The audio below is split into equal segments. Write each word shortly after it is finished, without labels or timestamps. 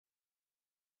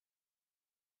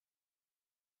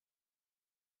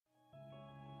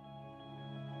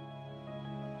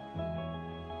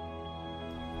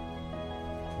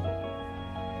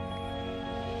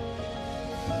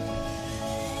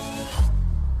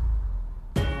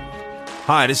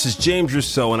Hi, this is James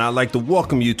Rosseau, and I'd like to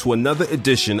welcome you to another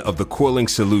edition of The Coiling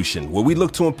Solution, where we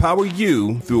look to empower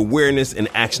you through awareness and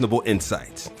actionable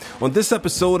insights. On this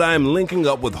episode, I am linking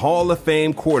up with Hall of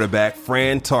Fame quarterback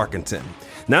Fran Tarkenton.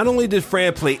 Not only did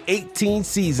Fran play 18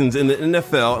 seasons in the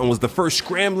NFL and was the first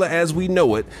scrambler as we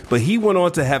know it, but he went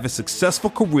on to have a successful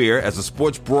career as a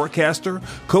sports broadcaster,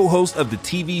 co-host of the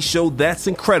TV show That's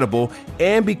Incredible,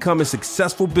 and become a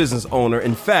successful business owner,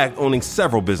 in fact, owning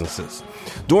several businesses.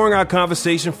 During our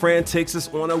conversation, Fran takes us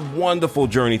on a wonderful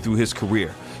journey through his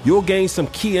career. You'll gain some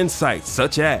key insights,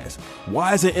 such as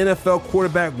why is an NFL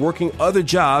quarterback working other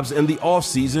jobs in the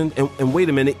offseason and wait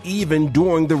a minute, even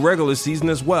during the regular season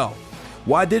as well?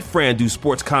 Why did Fran do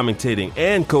sports commentating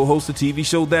and co-host a TV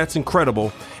show That's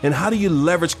Incredible? And how do you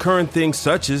leverage current things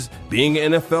such as being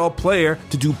an NFL player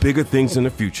to do bigger things in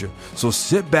the future? So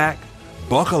sit back,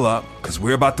 buckle up, because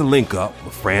we're about to link up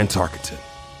with Fran Tarkenton.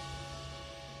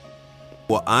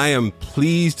 Well, I am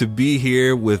pleased to be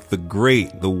here with the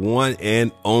great, the one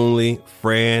and only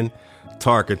Fran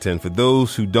Tarkenton. For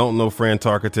those who don't know Fran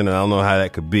Tarkenton, and I don't know how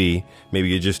that could be, maybe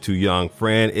you're just too young.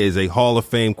 Fran is a Hall of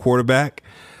Fame quarterback.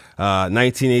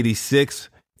 1986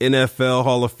 NFL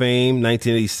Hall of Fame,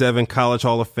 1987 College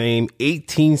Hall of Fame,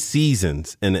 18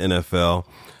 seasons in the NFL,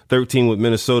 13 with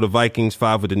Minnesota Vikings,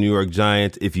 5 with the New York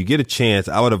Giants. If you get a chance,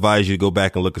 I would advise you to go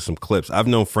back and look at some clips. I've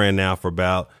known Fran now for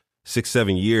about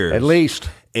 6-7 years. At least.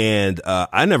 And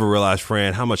I never realized,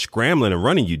 Fran, how much scrambling and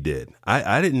running you did.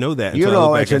 I didn't know that. You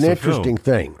know, it's an interesting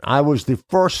thing. I was the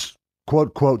first,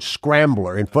 quote, quote,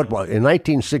 scrambler in football. In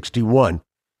 1961,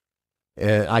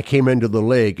 I came into the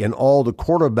league, and all the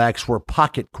quarterbacks were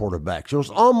pocket quarterbacks. It was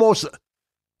almost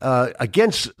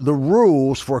against the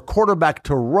rules for a quarterback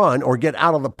to run or get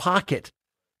out of the pocket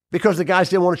because the guys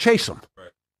didn't want to chase them. Right.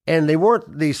 And they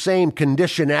weren't the same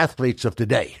conditioned athletes of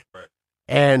today. Right.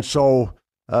 And so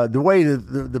the way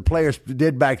the players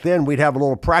did back then, we'd have a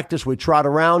little practice, we'd trot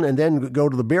around, and then go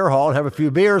to the beer hall and have a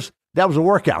few beers. That was a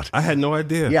workout. I had no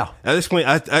idea. Yeah. That explain.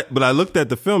 But I looked at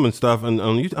the film and stuff, and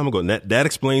on YouTube, I'm going, that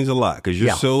explains a lot because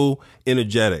you're so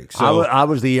energetic. So I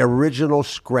was the original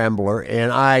scrambler,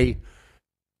 and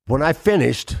when I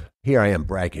finished, here I am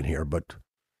bragging here, but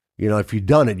you know, if you've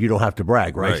done it, you don't have to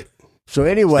brag, right? So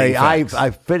anyway, I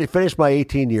finished my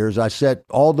 18 years. I set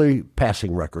all the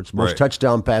passing records, most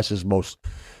touchdown passes, most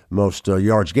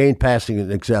yards gained passing,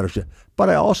 et cetera. But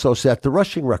I also set the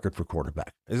rushing record for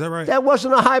quarterback. Is that right? That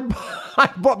wasn't a high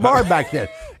bar back then.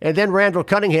 And then Randall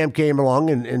Cunningham came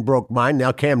along and broke mine.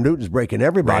 Now Cam Newton's breaking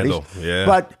everybody's. Randall,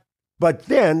 yeah. But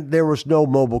then there was no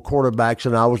mobile quarterbacks,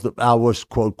 and I was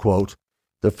quote quote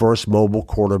the first mobile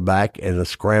quarterback and a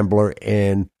scrambler,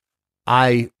 and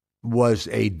I was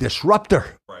a disruptor.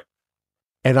 Right.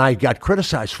 And I got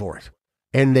criticized for it.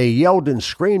 And they yelled and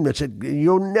screamed and said,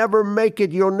 "You'll never make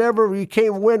it. You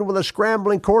can't win with a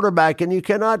scrambling quarterback, and you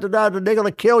cannot, they're going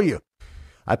to kill you."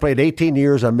 I played 18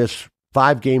 years. I missed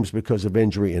 5 games because of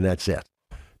injury, and that's it.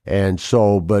 And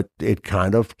so, but it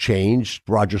kind of changed.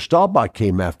 Roger Staubach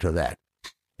came after that.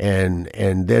 And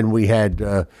then we had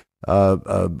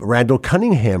Randall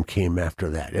Cunningham came after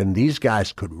that. And these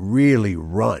guys could really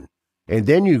run. And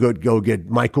then you go get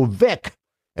Michael Vick,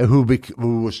 who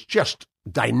was just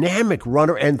dynamic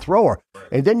runner and thrower.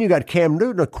 And then you got Cam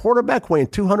Newton, a quarterback weighing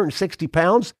 260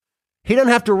 pounds. He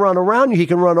doesn't have to run around you. He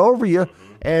can run over you.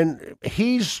 And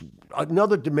he's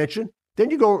another dimension.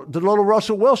 Then you go to little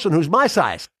Russell Wilson, who's my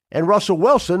size. And Russell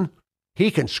Wilson,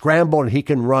 he can scramble and he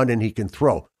can run and he can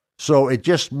throw. So it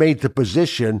just made the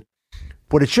position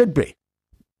what it should be.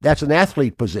 That's an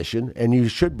athlete position, and you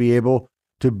should be able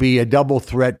to be a double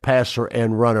threat passer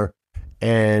and runner.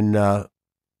 And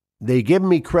they give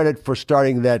me credit for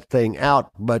starting that thing out,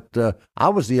 but I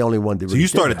was the only one that really So you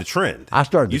started did the trend. I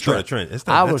started the trend. That's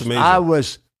amazing. I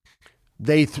was.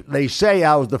 They say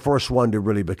I was the first one to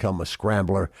really become a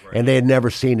scrambler, and they had never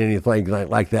seen anything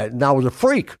like that. And I was a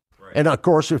freak. Right. And of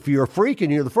course, if you're a freak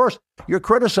and you're the first, you're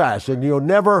criticized, and you'll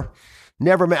never.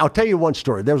 I'll tell you one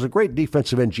story. There was a great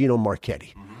defensive end, Gino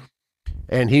Marchetti.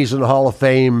 And he's in the Hall of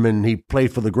Fame, and he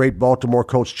played for the great Baltimore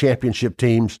Colts championship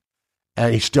teams,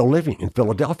 and he's still living in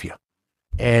Philadelphia.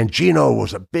 And Gino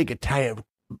was a big Italian,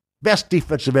 best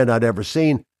defensive end I'd ever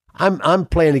seen. I'm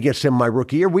playing against him my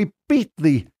rookie year. We beat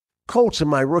the Colts in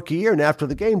my rookie year, and after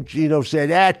the game, Gino said,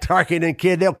 Tarkenton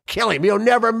kid, they'll kill him. He'll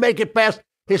never make it past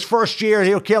his first year, and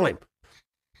he'll kill him.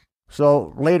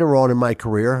 So later on in my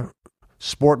career,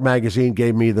 Sport Magazine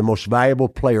gave me the most valuable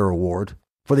player award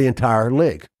for the entire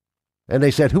league. And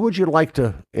they said, "Who would you like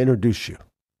to introduce you?"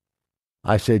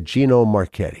 I said, "Gino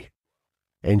Marchetti."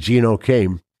 And Gino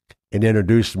came and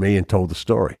introduced me and told the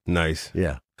story. Nice.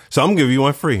 Yeah. So I'm gonna give you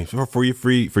one free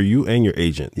for you and your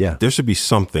agent. Yeah. There should be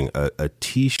something, a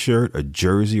T-shirt, a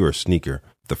jersey, or a sneaker.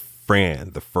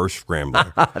 The first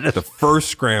scrambler, the first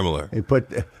scrambler.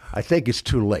 But I think it's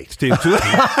too late. You know,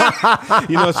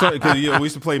 it's funny because we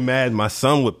used to play Madden. My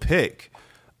son would pick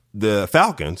the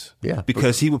Falcons,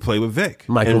 because he would play with Vic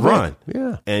and run.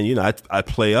 Yeah. And you know, I'd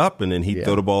play up, and then he'd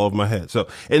throw the ball over my head. So,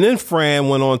 and then Fran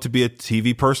went on to be a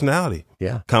TV personality.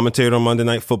 Yeah. Commentator on Monday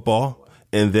Night Football,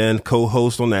 and then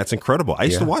co-host on That's Incredible. I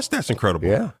used to watch That's Incredible.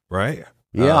 Yeah. Right.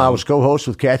 Yeah, I was co-host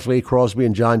with Kathy Lee Crosby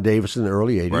and John Davis in the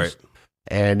early 80s. Right.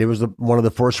 And it was one of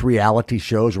the first reality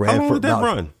shows. How long did that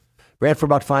run? Ran for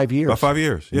about 5 years. About 5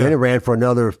 years, yeah. And then it ran for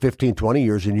another 15, 20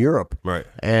 years in Europe. Right.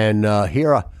 And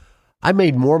here, I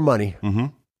made more money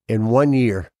in 1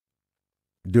 year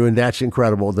doing That's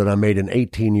Incredible than I made in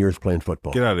 18 years playing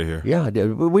football. Get out of here. Yeah, I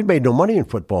did. We made no money in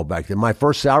football back then. My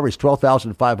first salary is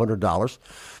 $12,500.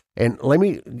 And let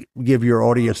me give your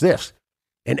audience this.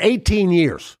 In 18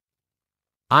 years,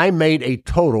 I made a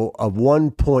total of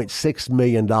 $1.6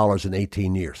 million in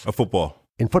 18 years. Of football.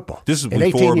 In football. This is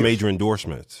before major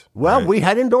endorsements. Well, right? we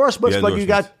had endorsements, but you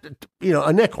got,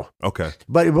 a nickel. Okay.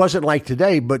 But it wasn't like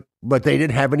today, but they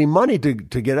didn't have any money to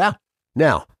get out.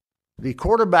 Now, the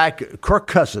quarterback, Kirk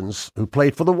Cousins, who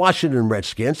played for the Washington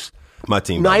Redskins. My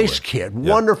team. Nice kid,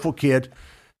 wonderful kid.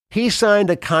 He signed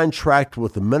a contract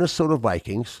with the Minnesota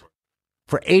Vikings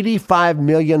for $85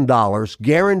 million,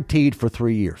 guaranteed for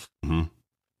 3 years. Mm-hmm.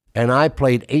 And I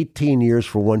played 18 years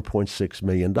for $1.6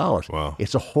 million. Wow.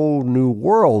 It's a whole new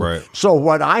world. Right. So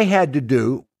what I had to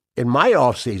do in my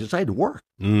off seasons, I had to work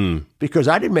because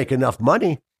I didn't make enough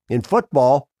money in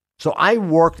football. So I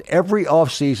worked every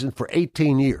off season for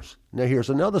 18 years. Now here's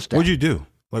another stat. What'd you do?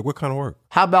 Like what kind of work?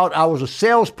 How about I was a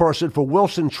salesperson for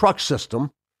Wilson Truck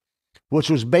System, which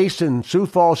was based in Sioux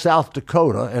Falls, South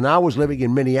Dakota, and I was living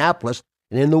in Minneapolis.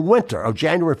 And in the winter of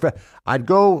January, I'd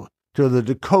go to the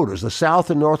Dakotas, the South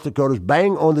and North Dakotas,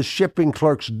 bang on the shipping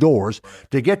clerks' doors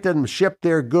to get them to ship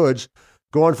their goods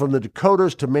going from the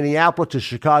Dakotas to Minneapolis to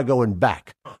Chicago and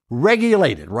back.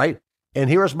 Regulated, right? And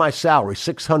here's my salary,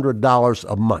 $600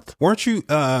 a month. Weren't you,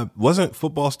 wasn't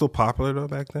football still popular though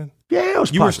back then? Yeah, it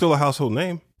was You were still a household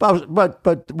name. But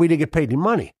we didn't get paid any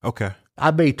money. Okay.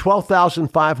 I made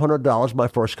 $12,500 my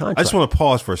first contract. I just want to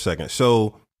pause for a second.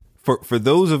 So for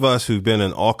those of us who've been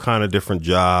in all kind of different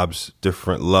jobs,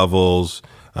 different levels,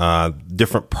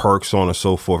 different perks, so on and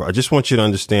so forth, I just want you to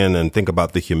understand and think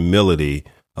about the humility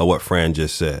of what Fran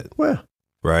just said. Well,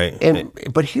 right.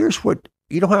 But here's what,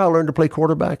 you know how I learned to play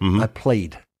quarterback? I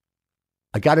played.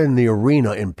 I got in the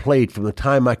arena and played from the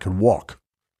time I could walk.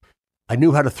 I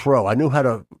knew how to throw. I knew how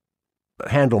to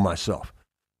handle myself.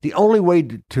 The only way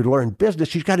to learn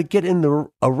business, you've got to get in the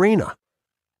arena.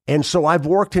 And so I've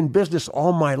worked in business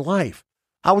all my life.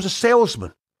 I was a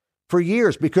salesman for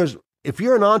years because if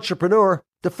you're an entrepreneur,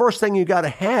 the first thing you got to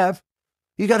have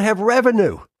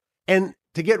revenue. And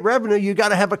to get revenue, you got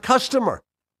to have a customer.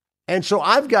 And so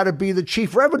I've got to be the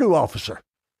chief revenue officer.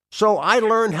 So I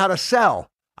learned how to sell.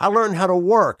 I learned how to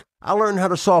work. I learned how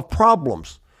to solve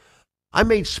problems. I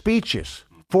made speeches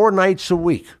 4 nights a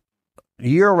week,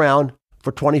 year-round,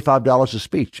 for $25 a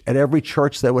speech at every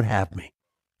church that would have me.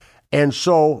 And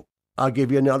so I'll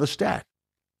give you another stat.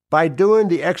 By doing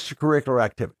the extracurricular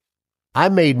activity, I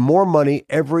made more money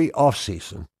every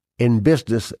offseason in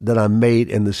business than I made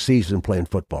in the season playing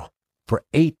football for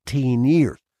 18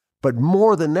 years. But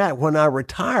more than that, when I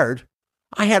retired,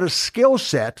 I had a skill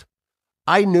set.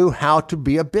 I knew how to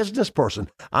be a business person.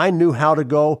 I knew how to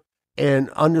go and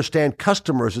understand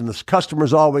customers, and the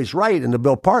customer's always right, and to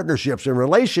build partnerships and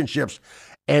relationships.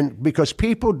 And because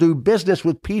people do business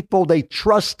with people they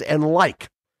trust and like.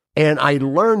 And I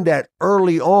learned that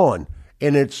early on.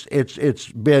 And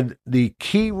it's been the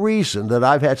key reason that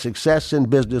I've had success in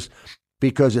business,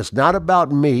 because it's not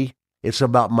about me. It's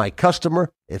about my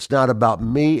customer. It's not about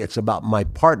me. It's about my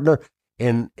partner.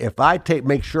 And if I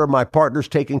make sure my partner's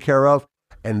taken care of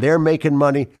and they're making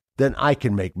money, then I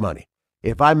can make money.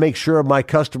 If I make sure my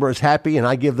customer is happy and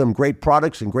I give them great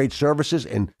products and great services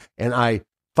and I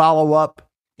follow up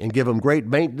and give them great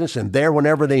maintenance and there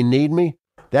whenever they need me,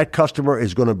 that customer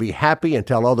is going to be happy and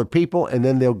tell other people, and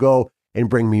then they'll go and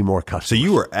bring me more customers. So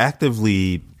you were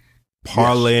actively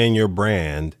parlaying your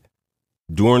brand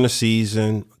during the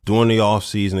season, during the off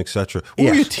season, etc. What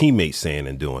were your teammates saying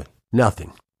and doing?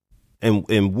 Nothing.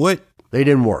 And what? They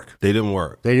didn't work. They didn't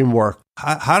work. They didn't work.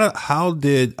 How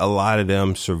did a lot of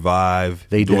them survive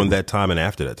during that time and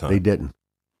after that time?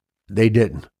 They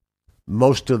didn't.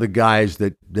 Most of the guys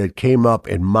that came up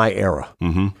in my era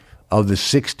of the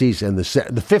 60s and the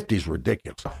 50s were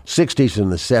ridiculous. 60s and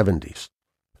the 70s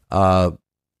are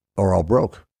all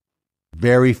broke.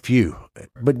 Very few,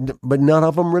 but none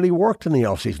of them really worked in the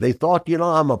offseason. They thought,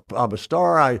 I'm a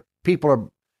star. People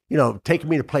are, taking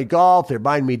me to play golf. They're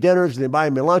buying me dinners. They're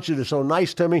buying me lunches. They're so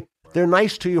nice to me. They're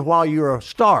nice to you while you're a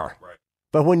star. Right.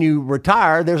 But when you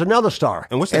retire, there's another star.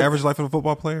 And what's the average life of a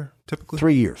football player, typically?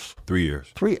 3 years. 3 years.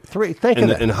 Three. Think of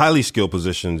that. And highly skilled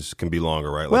positions can be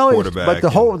longer, right? Like well, quarterback. But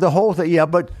the whole thing, yeah.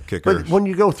 But when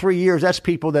you go 3 years, that's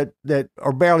people that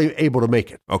are barely able to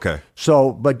make it. Okay.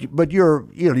 So, but your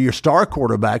star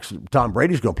quarterbacks, Tom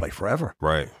Brady's going to play forever.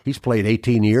 Right. He's played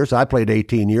 18 years. I played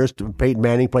 18 years. Peyton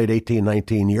Manning played 18,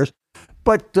 19 years.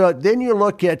 But then you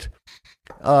look at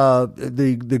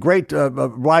the great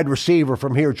wide receiver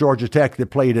from here, Georgia Tech, that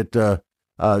played at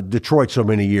Detroit so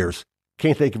many years.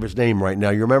 Can't think of his name right now.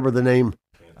 You remember the name?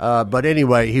 But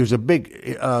anyway, he was a big,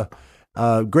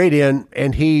 great end,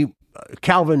 and he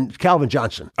Calvin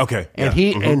Johnson. Okay, and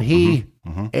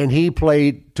he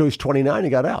played till he's 29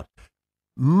 and got out.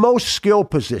 Most skill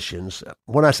positions,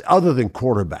 other than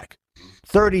quarterback,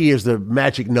 30 is the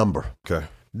magic number. Okay.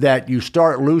 That you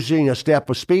start losing a step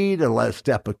of speed, a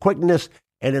step of quickness,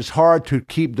 and it's hard to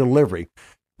keep delivering.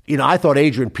 I thought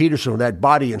Adrian Peterson, with that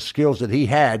body and skills that he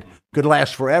had, could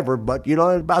last forever. But, at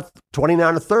about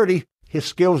 29 or 30, his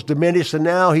skills diminished, and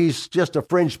now he's just a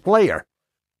fringe player.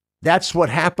 That's what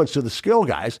happens to the skill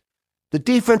guys. The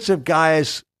defensive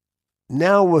guys,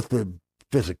 now with the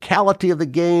physicality of the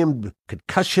game,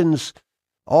 concussions,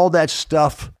 all that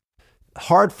stuff,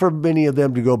 hard for many of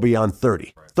them to go beyond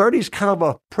 30. 30 is kind of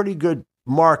a pretty good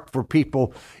mark for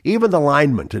people, even the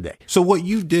linemen today. So what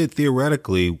you did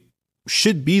theoretically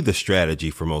should be the strategy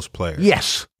for most players.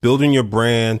 Yes. Building your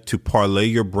brand, to parlay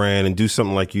your brand and do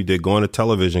something like you did, going to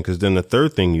television, because then the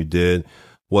third thing you did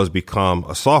was become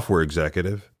a software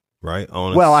executive, right?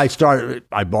 I'll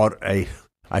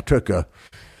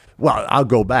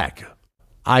go back.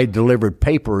 I delivered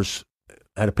papers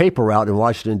at a paper route in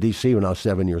Washington, D.C. when I was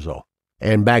 7 years old.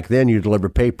 And back then you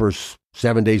delivered papers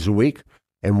 7 days a week.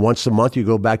 And once a month you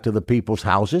go back to the people's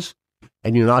houses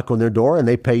and you knock on their door and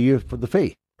they pay you for the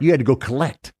fee. You had to go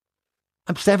collect.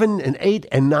 I'm 7 and 8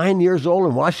 and 9 years old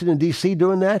in Washington, D.C.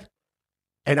 doing that.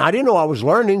 And I didn't know I was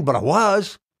learning, but I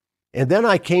was. And then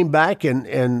I came back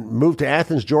and moved to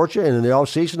Athens, Georgia. And in the off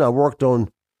season, I worked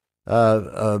on,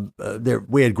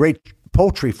 we had great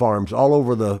poultry farms all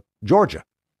over Georgia.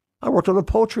 I worked on a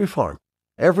poultry farm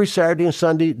every Saturday and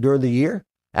Sunday during the year.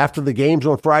 After the games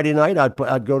on Friday night,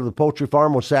 I'd go to the poultry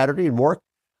farm on Saturday and work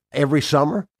every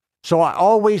summer. So I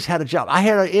always had a job. I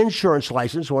had an insurance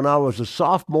license when I was a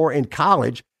sophomore in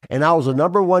college, and I was the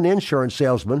number one insurance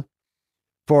salesman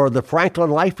for the Franklin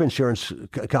Life Insurance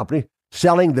Company,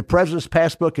 selling the President's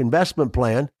Passbook Investment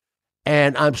Plan.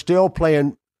 And I'm still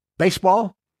playing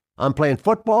baseball. I'm playing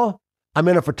football. I'm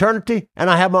in a fraternity, and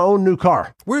I have my own new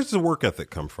car. Where's the work ethic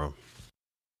come from?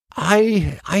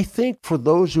 I think for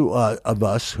those of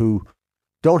us who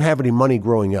don't have any money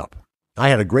growing up, I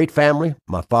had a great family.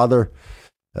 My father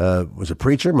was a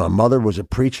preacher. My mother was a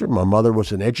preacher. My mother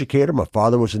was an educator. My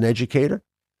father was an educator.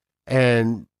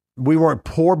 And we weren't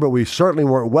poor, but we certainly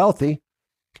weren't wealthy.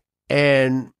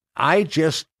 And I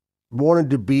just wanted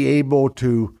to be able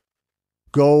to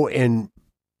go and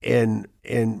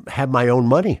have my own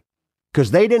money,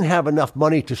 because they didn't have enough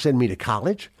money to send me to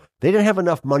college. They didn't have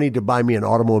enough money to buy me an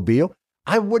automobile.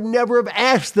 I would never have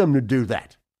asked them to do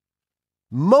that.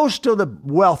 Most of the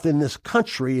wealth in this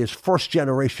country is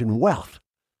first-generation wealth.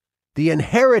 The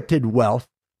inherited wealth,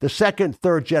 the second,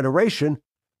 third generation,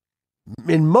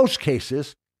 in most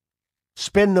cases,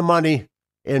 spend the money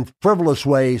in frivolous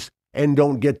ways and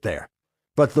don't get there.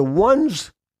 But the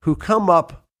ones who come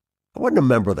up, I wasn't a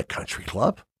member of the country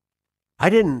club.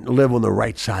 I didn't live on the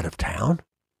right side of town.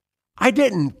 I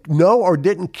didn't know or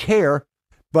didn't care,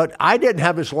 but I didn't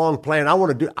have this long plan.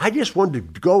 I just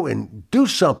wanted to go and do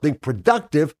something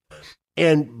productive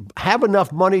and have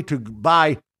enough money to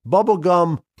buy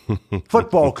bubblegum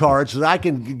football cards so that I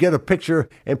can get a picture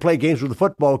and play games with the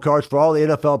football cards for all the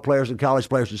NFL players and college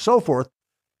players and so forth.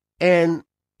 And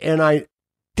I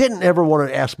didn't ever want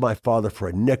to ask my father for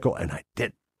a nickel, and I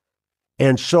didn't.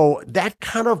 And so that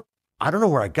kind of, I don't know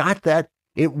where I got that.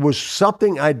 It was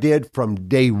something I did from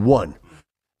day one.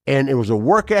 And it was a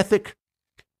work ethic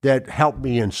that helped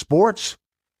me in sports.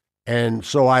 And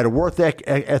so I had a work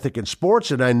ethic in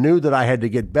sports, and I knew that I had to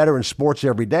get better in sports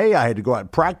every day. I had to go out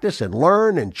and practice and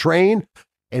learn and train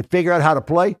and figure out how to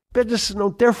play. Business is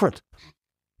no different.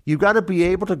 You've got to be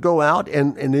able to go out,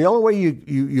 and the only way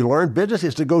you learn business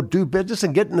is to go do business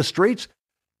and get in the streets.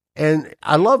 And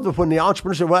I love when the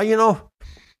entrepreneurs say, well,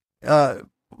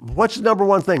 what's the number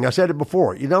one thing? I said it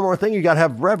before. The number one thing, you got to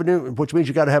have revenue, which means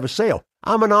you got to have a sale.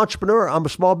 I'm an entrepreneur. I'm a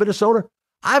small business owner.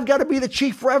 I've got to be the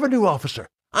chief revenue officer.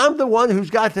 I'm the one who's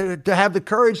got to have the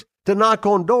courage to knock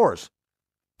on doors.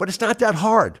 But it's not that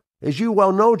hard. As you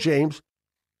well know, James,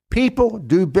 people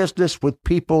do business with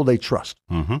people they trust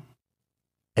and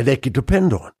they can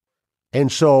depend on.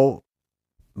 And so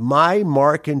my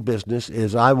mark in business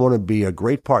is I want to be a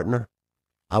great partner.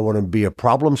 I want to be a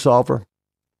problem solver.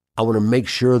 I want to make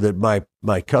sure that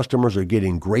my customers are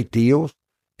getting great deals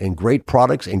and great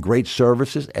products and great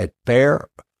services at fair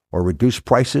or reduced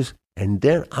prices. And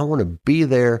then I want to be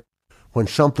there when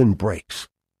something breaks,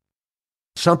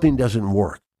 something doesn't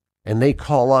work, and they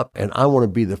call up, and I want to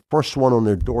be the first one on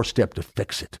their doorstep to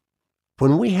fix it.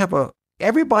 When we have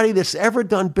everybody that's ever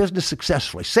done business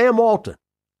successfully, Sam Walton,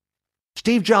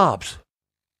 Steve Jobs,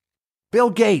 Bill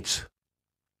Gates,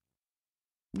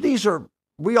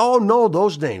 we all know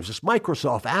those names. It's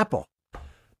Microsoft, Apple,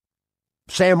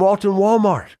 Sam Walton,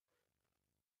 Walmart.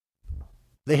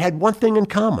 They had one thing in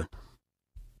common.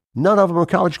 None of them were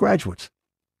college graduates.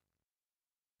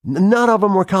 None of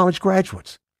them were college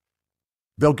graduates.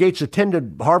 Bill Gates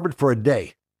attended Harvard for a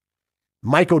day.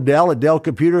 Mike Odell at Dell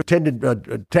Computer attended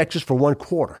Texas for 1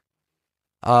 quarter.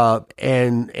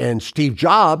 And Steve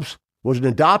Jobs was an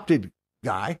adopted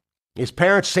guy. His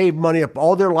parents saved money up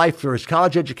all their life for his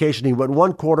college education. He went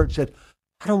 1 quarter and said,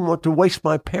 I don't want to waste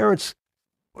my parents'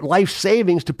 life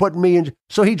savings to put me in.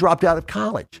 So he dropped out of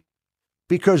college.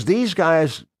 Because these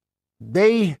guys,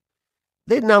 they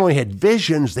not only had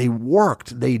visions, they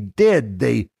worked, they did,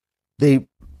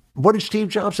 what did Steve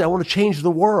Jobs say? I want to change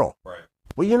the world. Right.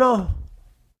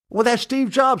 Well, that's Steve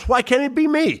Jobs. Why can't it be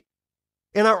me?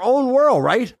 In our own world,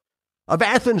 right? Of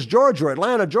Athens, Georgia, or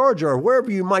Atlanta, Georgia, or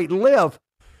wherever you might live,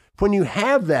 when you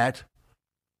have that,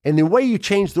 and the way you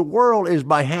change the world is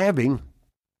by having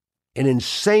an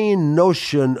insane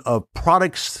notion of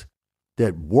products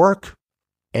that work,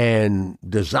 and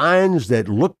designs that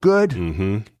look good,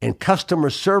 and customer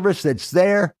service that's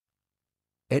there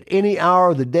at any hour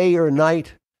of the day or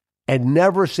night, and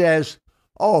never says,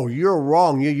 oh, you're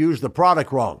wrong, you used the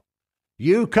product wrong.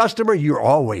 You, customer, you're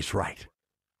always right.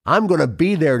 I'm going to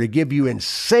be there to give you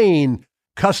insane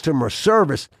customer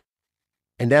service.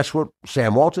 And that's what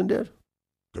Sam Walton did.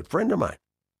 Good friend of mine.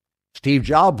 Steve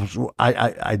Jobs,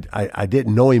 I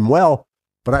didn't know him well,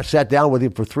 but I sat down with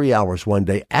him for 3 hours one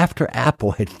day after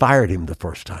Apple had fired him the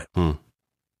first time.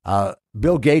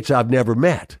 Bill Gates I've never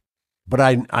met, but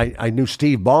I knew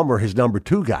Steve Ballmer, his number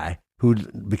 2 guy, who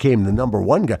became the number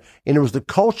 1 guy. And it was the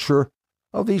culture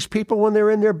of these people when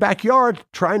they're in their backyard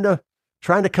trying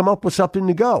to come up with something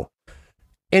to go.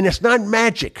 And it's not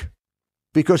magic,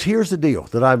 because here's the deal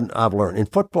that I've learned. In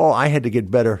football, I had to get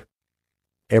better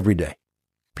every day.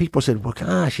 People said, well,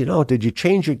 gosh, did you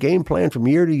change your game plan from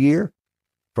year to year,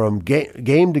 from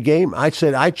game to game? I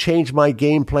said, I changed my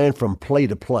game plan from play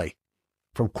to play,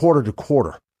 from quarter to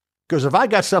quarter. Because if I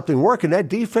got something working, that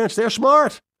defense, they're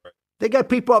smart. They got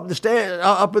people up in the stand,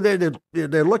 up there,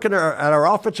 they're looking at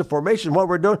our offensive formation, what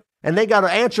we're doing, and they got an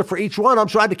answer for each one of them,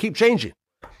 so I had to keep changing.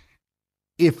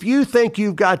 If you think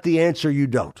you've got the answer, you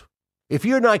don't. If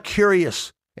you're not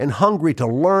curious and hungry to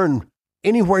learn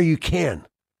anywhere you can,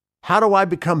 how do I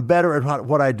become better at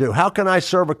what I do? How can I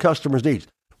serve a customer's needs?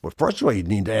 Well, first of all, you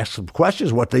need to ask some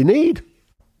questions, what they need.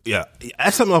 Yeah,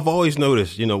 that's something I've always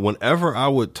noticed. Whenever I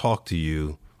would talk to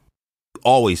you,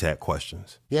 always had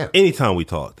questions. Yeah. Anytime we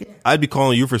talked, I'd be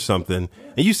calling you for something,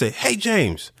 and you say, "Hey,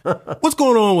 James, what's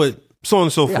going on with so on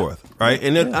and so forth?" Right?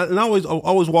 And then I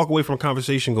always walk away from a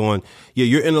conversation going, "Yeah,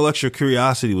 your intellectual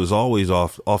curiosity was always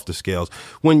off the scales."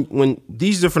 When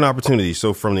these different opportunities,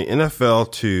 so from the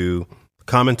NFL to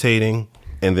commentating,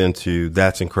 and then to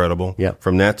That's Incredible,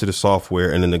 from that to the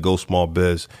software, and then the Go Small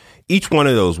Biz. Each one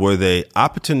of those, were they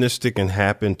opportunistic and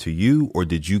happened to you, or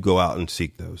did you go out and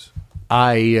seek those?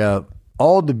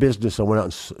 All the business, I went out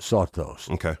and sought those.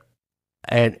 Okay.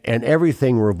 And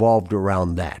everything revolved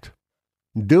around that.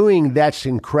 Doing That's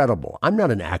Incredible. I'm not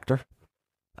an actor,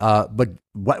 but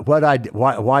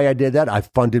why I did that, I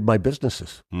funded my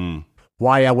businesses.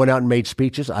 Why I went out and made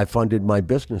speeches, I funded my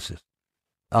businesses.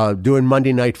 Doing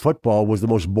Monday Night Football was the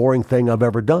most boring thing I've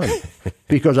ever done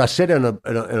because I sit in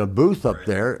a booth up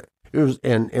there. It was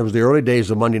the early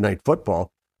days of Monday Night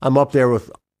Football. I'm up there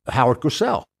with Howard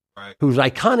Cosell, who's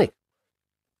iconic.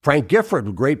 Frank Gifford,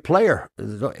 a great player.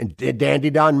 And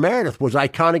Dandy Don Meredith was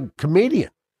iconic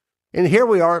comedian. And here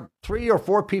we are, 3 or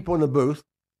 4 people in the booth.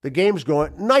 The game's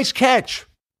going, nice catch,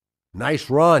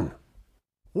 nice run.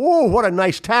 Whoa, what a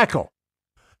nice tackle.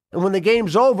 And when the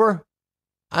game's over,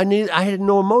 I had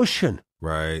no emotion.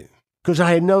 Right. Because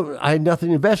I had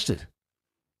nothing invested.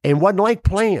 And wasn't like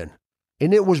playing.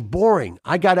 And it was boring.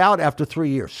 I got out after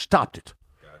 3 years, stopped it.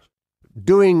 Gotcha.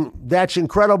 doing That's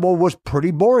Incredible was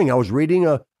pretty boring. I was reading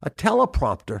a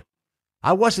teleprompter.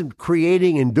 I wasn't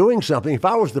creating and doing something. If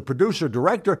I was the producer,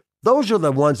 director, those are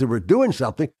the ones that were doing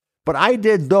something. But I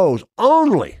did those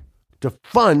only to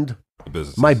fund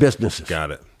my businesses.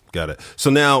 Got it. So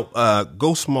now,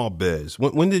 Go Small Biz.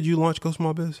 When did you launch Go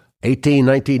Small Biz?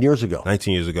 19 years ago.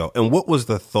 19 years ago. And what was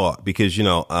the thought? Because,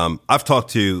 I've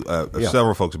talked to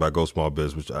several folks about Go Small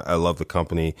Biz, which I love the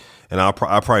company. And I'll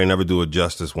probably never do it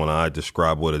justice when I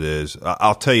describe what it is.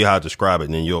 I'll tell you how I describe it,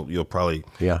 and then you'll probably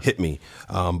hit me.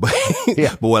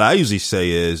 But what I usually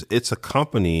say is it's a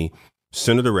company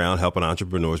centered around helping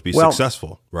entrepreneurs be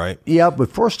successful, right? Yeah,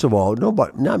 but first of all,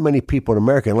 not many people in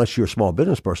America, unless you're a small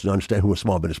business person, understand who a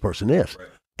small business person is. Right.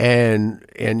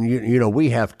 And we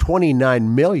have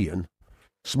 29 million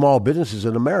small businesses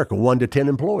in America, 1 to 10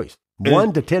 employees.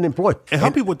 1 to 10 employees. And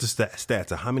help me with the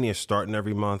stats of how many are starting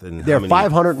every month, and there are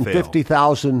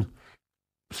 550,000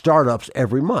 startups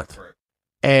every month. Right.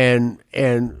 And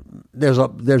there's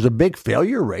a big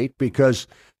failure rate because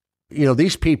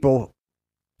these people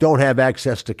don't have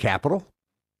access to capital.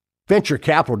 Venture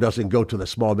capital doesn't go to the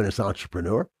small business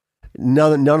entrepreneur.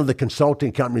 None of the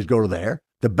consulting companies go to there.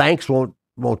 The banks won't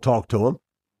talk to them,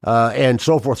 and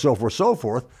so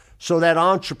forth. So that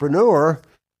entrepreneur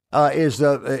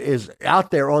is out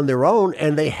there on their own,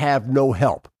 and they have no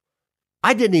help.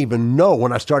 I didn't even know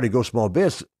when I started Go Small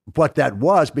Biz what that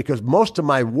was, because most of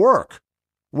my work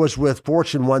was with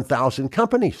Fortune 1000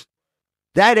 companies.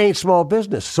 That ain't small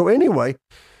business. So anyway,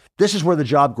 this is where the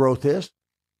job growth is.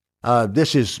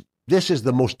 This is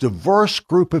the most diverse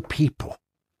group of people,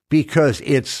 because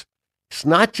it's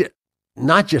not just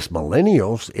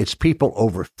millennials. It's people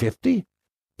over 50.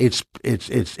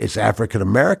 It's African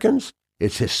Americans.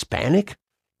 It's Hispanic.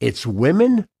 It's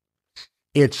women.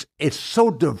 It's so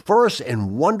diverse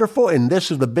and wonderful. And this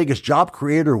is the biggest job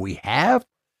creator we have,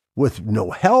 with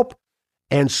no help.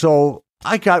 And so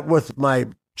I got with my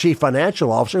chief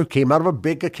financial officer, who came out of a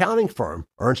big accounting firm,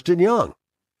 Ernst & Young.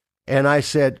 And I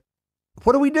said,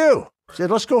 what do we do? He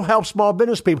said, let's go help small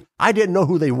business people. I didn't know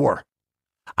who they were.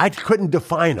 I couldn't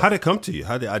define them. How did it come to you?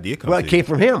 How did the idea come to you? Well, it came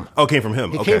from him. Oh, it came from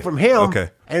him. It came from him.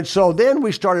 Okay. And so then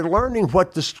we started learning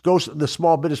what the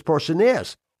small business person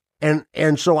is.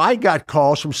 And so I got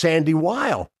calls from Sandy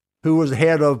Weil, who was the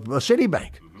head of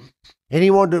Citibank. Mm-hmm. And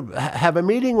he wanted to have a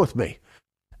meeting with me.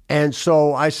 And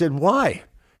so I said, why?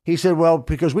 He said, well,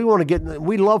 because we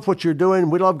love what you're doing.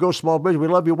 We love Go Small Business. We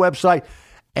love your website.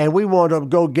 And we want to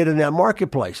go get in that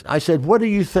marketplace. I said, what do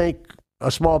you think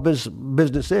a small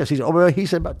business is? He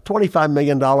said, about $25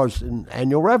 million in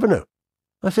annual revenue.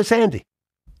 I said, Sandy,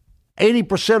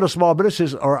 80% of small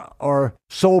businesses are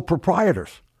sole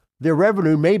proprietors. Their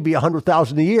revenue may be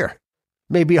 $100,000 a year,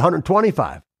 maybe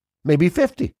 125, maybe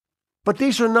 50. But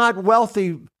these are not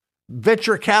wealthy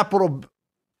venture capital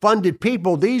funded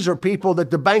people. These are people that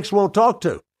the banks won't talk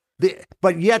to.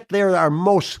 But yet they're our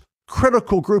most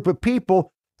critical group of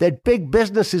people that big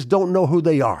businesses don't know who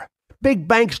they are. Big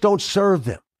banks don't serve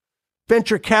them.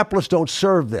 Venture capitalists don't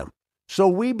serve them. So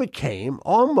we became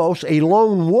almost a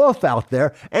lone wolf out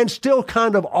there, and still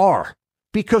kind of are,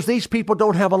 because these people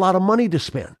don't have a lot of money to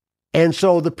spend. And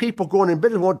so the people going in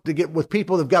business want to get with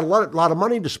people that've got a lot of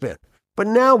money to spend. But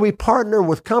now we partner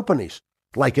with companies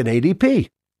like an ADP.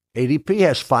 ADP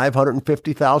has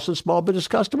 550,000 small business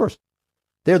customers.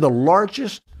 They're the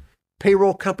largest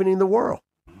payroll company in the world.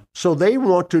 So they've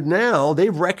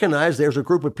recognized there's a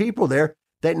group of people there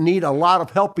that need a lot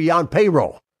of help beyond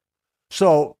payroll.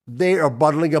 So they are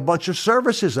bundling a bunch of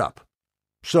services up.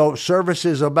 So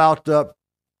services about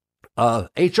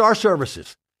HR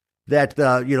services that,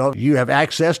 you have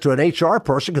access to an HR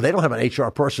person, because they don't have an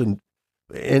HR person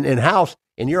in-house,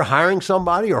 and you're hiring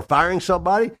somebody or firing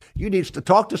somebody. You need to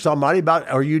talk to somebody about,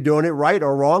 are you doing it right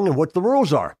or wrong, and what the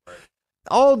rules are.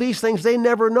 All these things they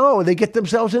never know, and they get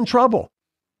themselves in trouble.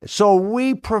 So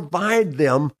we provide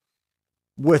them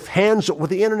with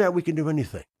the internet. We can do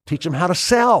anything. Teach them how to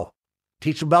sell.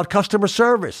 Teach them about customer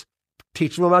service.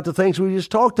 Teach them about the things we just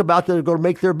talked about that are going to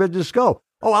make their business go.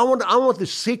 Oh, I want the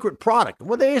secret product.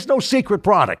 Well, there is no secret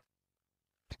product.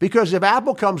 Because if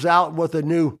Apple comes out with a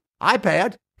new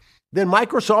iPad, then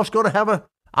Microsoft's going to have an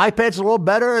iPad's a little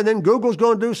better, and then Google's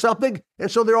going to do something. And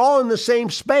so they're all in the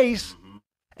same space,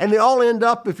 and they all end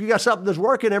up, if you got something that's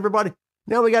working, everybody.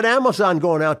 Now we got Amazon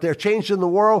going out there, changing the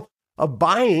world of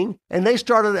buying, and they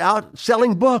started out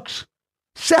selling books.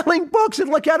 Selling books, and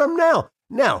look at them now.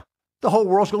 Now, the whole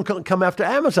world's going to come after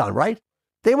Amazon, right?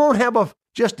 They won't have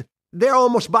they're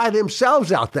almost by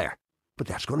themselves out there. But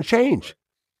that's going to change,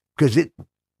 because it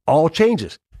all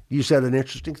changes. You said an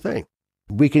interesting thing.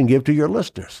 We can give to your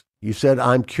listeners. You said,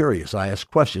 I'm curious. I ask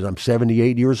questions. I'm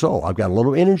 78 years old. I've got a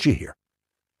little energy here.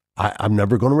 I'm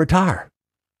never going to retire.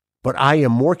 But I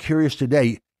am more curious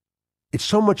today. It's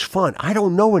so much fun. I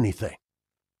don't know anything.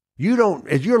 You don't,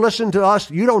 as you're listening to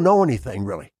us, you don't know anything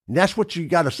really. And that's what you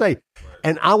got to say.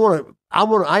 And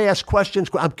I ask questions.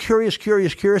 I'm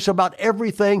curious about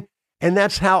everything. And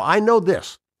that's how I know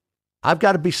this. I've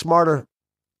got to be smarter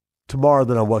tomorrow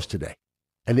than I was today.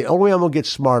 And the only way I'm going to get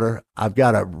smarter, I've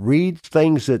got to read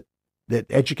things that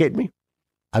educate me.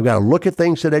 I've got to look at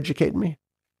things that educate me.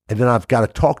 And then I've got to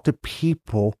talk to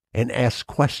people and ask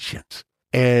questions.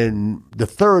 And the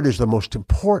third is the most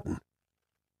important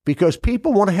because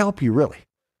people want to help you, really.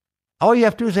 All you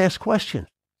have to do is ask questions.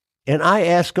 And I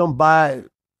ask them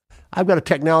I've got a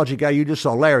technology guy. You just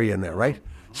saw Larry in there, right?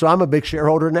 So I'm a big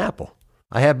shareholder in Apple.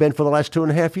 I have been for the last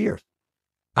 2.5 years.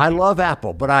 I love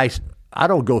Apple, but I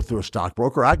don't go through a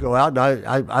stockbroker. I go out and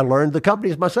I learn the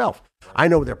companies myself. I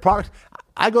know their products.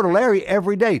 I go to Larry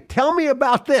every day. Tell me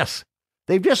about this.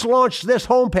 They've just launched this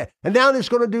HomePad, and now it's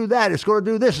going to do that. It's going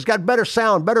to do this. It's got better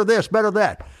sound, better this, better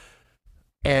that.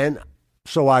 And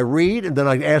so I read, and then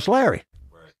I ask Larry.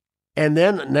 Right. And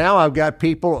then now I've got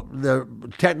people, the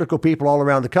technical people all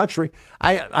around the country.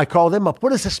 I call them up.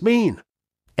 What does this mean?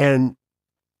 And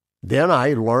then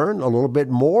I learn a little bit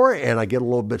more, and I get a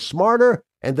little bit smarter,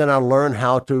 and then I learn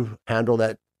how to handle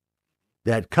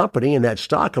that company and that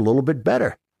stock a little bit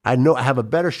better. I have a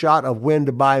better shot of when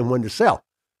to buy and when to sell.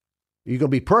 Are you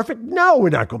going to be perfect? No, we're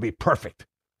not going to be perfect.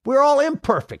 We're all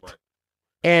imperfect.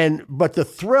 But the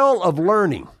thrill of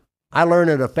learning, I learn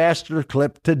at a faster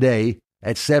clip today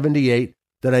at 78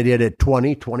 than I did at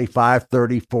 20, 25,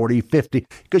 30, 40, 50.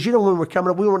 Because, when we're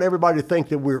coming up, we want everybody to think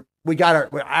that we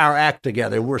got our act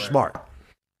together and we're smart.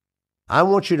 I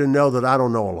want you to know that I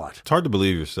don't know a lot. It's hard to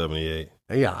believe you're 78.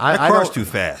 Yeah, that car's too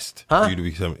fast for you to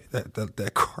be 70.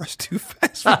 That car's too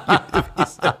fast for you to be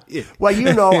 78.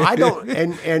 Well, I don't.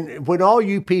 And when all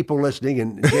you people listening,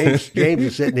 and James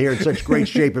is sitting here in such great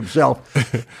shape himself,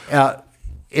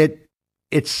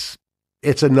 it's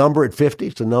a number at 50.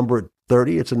 It's a number at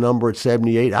 30. It's a number at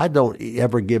 78. I don't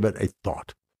ever give it a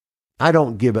thought. I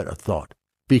don't give it a thought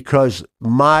because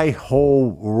my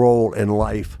whole role in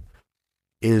life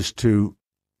is to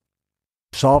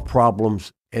solve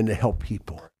problems and to help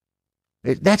people.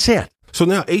 That's it. So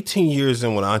now 18 years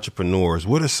in with entrepreneurs,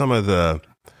 what are some of the,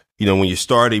 when you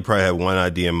started, you probably had one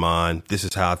idea in mind. This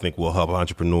is how I think we'll help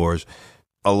entrepreneurs.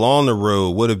 Along the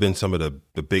road, what have been some of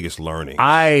the biggest learnings?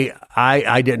 I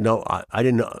didn't know. I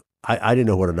didn't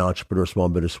know what an entrepreneur small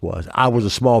business was. I was a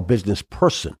small business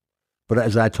person. But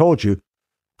as I told you,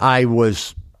 I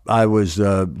was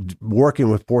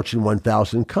working with Fortune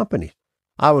 1000 companies.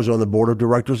 I was on the board of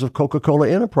directors of Coca-Cola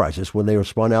Enterprises when they were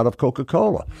spun out of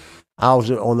Coca-Cola. I was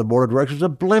on the board of directors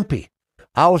of Blimpie.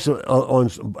 I was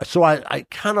so I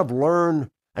kind of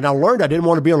learned, and I learned I didn't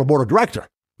want to be on the board of director.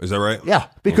 Is that right? Yeah,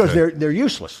 because they're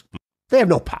useless. They have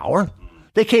no power.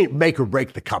 They can't make or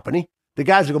break the company. The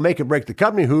guys that will make or break the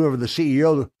company, whoever the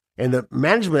CEO and the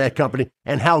management of that company,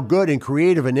 and how good and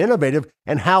creative and innovative,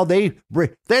 and how they're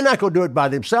not going to do it by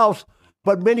themselves,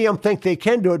 but many of them think they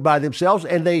can do it by themselves,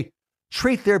 and they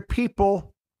treat their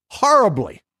people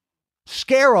horribly,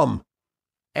 scare them,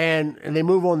 and they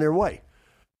move on their way.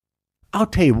 I'll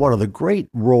tell you, one of the great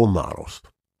role models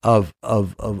of a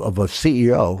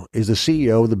CEO is the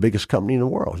CEO of the biggest company in the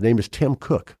world. His name is Tim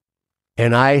Cook.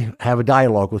 And I have a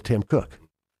dialogue with Tim Cook.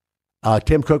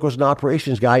 Tim Cook was an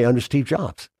operations guy under Steve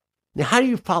Jobs. Now, how do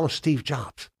you follow Steve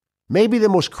Jobs? Maybe the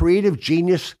most creative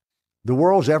genius the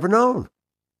world's ever known.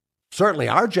 Certainly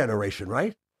our generation,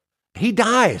 right? He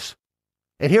dies.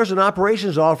 And here's an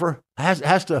operations officer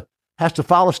has to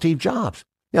follow Steve Jobs.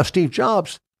 Now, Steve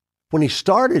Jobs, when he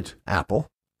started Apple,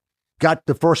 got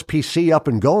the first PC up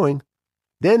and going.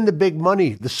 Then the big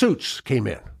money, the suits came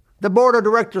in. The board of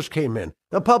directors came in.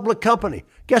 The public company.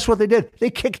 Guess what they did?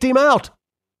 They kicked him out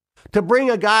to bring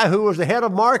a guy who was the head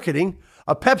of marketing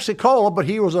of Pepsi-Cola, but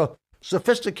he was a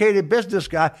sophisticated business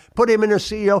guy, put him in as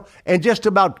CEO, and just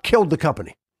about killed the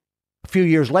company. A few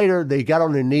years later, they got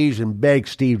on their knees and begged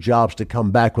Steve Jobs to come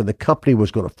back when the company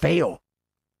was going to fail.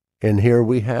 And here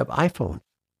we have iPhones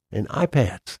and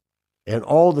iPads and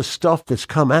all the stuff that's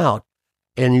come out.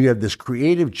 And you have this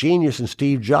creative genius in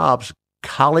Steve Jobs,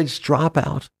 college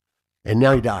dropout, and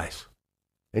now he dies.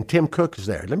 And Tim Cook is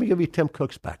there. Let me give you Tim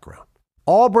Cook's background.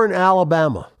 Auburn,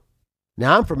 Alabama.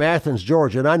 Now, I'm from Athens,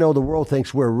 Georgia, and I know the world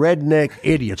thinks we're redneck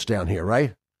idiots down here,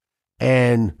 right?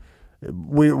 And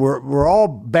we're all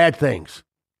bad things.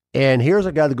 And here's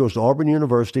a guy that goes to Auburn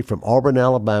University from Auburn,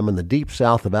 Alabama, in the deep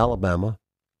south of Alabama.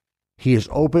 He is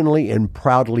openly and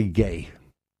proudly gay.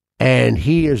 And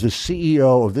he is the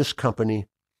CEO of this company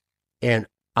And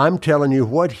I'm telling you,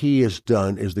 what he has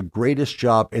done is the greatest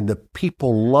job, and the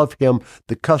people love him.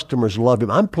 The customers love him.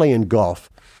 I'm playing golf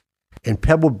in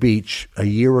Pebble Beach a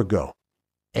year ago.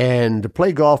 And to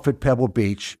play golf at Pebble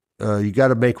Beach, you got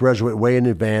to make reservation way in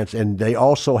advance, and they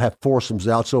also have foursomes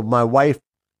out. So my wife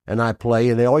and I play,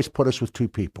 and they always put us with two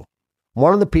people.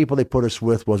 One of the people they put us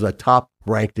with was a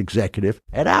top-ranked executive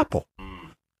at Apple.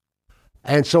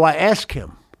 And so I asked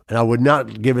him, and I would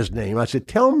not give his name. I said,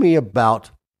 tell me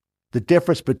about the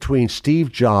difference between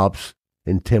Steve Jobs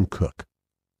and Tim Cook.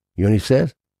 You know what he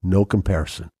said? No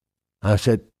comparison. I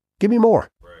said, give me more.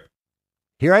 Right.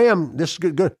 Here I am. This is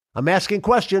good. I'm asking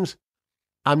questions.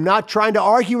 I'm not trying to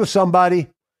argue with somebody.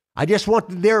 I just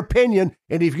want their opinion.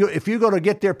 And if you're going to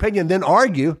get their opinion, then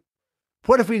argue.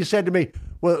 What if he said to me,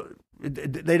 well,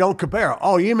 they don't compare.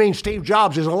 Oh, you mean Steve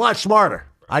Jobs is a lot smarter.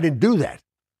 I didn't do that.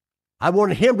 I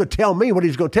wanted him to tell me what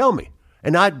he's going to tell me.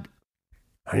 And I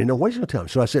didn't know what he's going to tell me.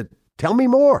 So I said, tell me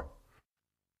more.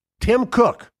 Tim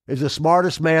Cook is the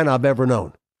smartest man I've ever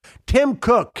known. Tim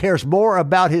Cook cares more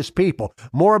about his people,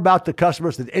 more about the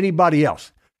customers than anybody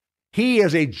else. He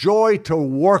is a joy to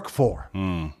work for.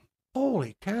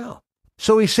 Holy cow.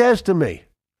 So he says to me,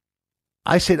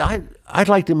 I said, I'd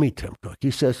like to meet Tim Cook.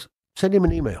 He says, send him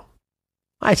an email.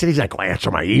 I said, he's not going to answer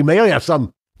my email. You have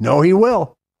some. No, he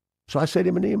will. So I sent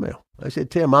him an email. I said,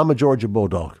 Tim, I'm a Georgia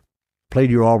Bulldog.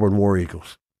 Played your Auburn War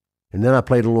Eagles. And then I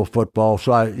played a little football.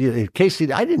 So in case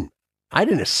I didn't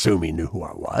assume he knew who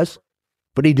I was,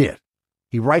 but he did.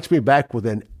 He writes me back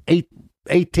within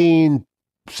 16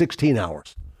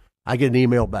 hours. I get an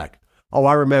email back. Oh,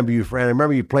 I remember you, Fran. I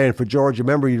remember you playing for Georgia.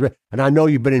 And I know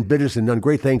you've been in business and done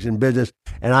great things in business,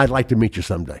 and I'd like to meet you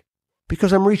someday.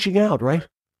 Because I'm reaching out, right?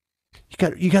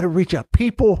 You got to reach out.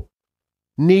 People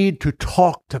need to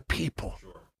talk to people.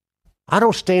 Sure. I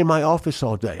don't stay in my office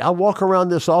all day. I walk around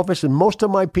this office, and most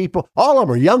of my people, all of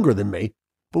them are younger than me,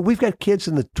 but we've got kids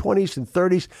in the 20s and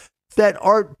 30s that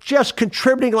are just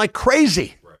contributing like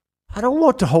crazy. Right. I don't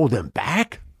want to hold them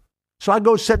back. So I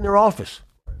go sit in their office.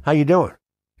 How you doing?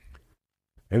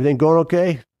 Everything going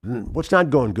okay? What's not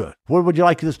going good? What would you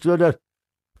like to do?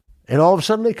 And all of a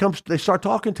sudden they start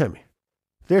talking to me.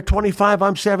 They're 25,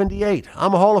 I'm 78.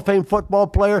 I'm a Hall of Fame football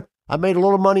player. I made a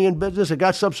little money in business. I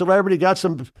got some celebrity, got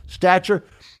some stature.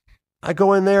 I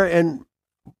go in there and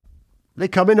they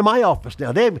come into my office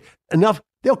now. They have enough.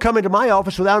 They'll come into my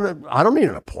office without, I don't need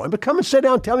an appointment. Come and sit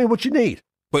down and tell me what you need.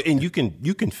 And you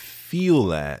can feel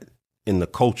that in the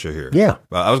culture here. Yeah.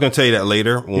 I was going to tell you that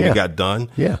later when we got done.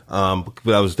 Yeah.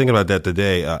 But I was thinking about that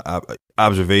today.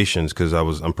 Observations, because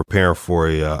I'm preparing for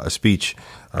a speech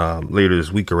later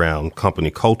this week around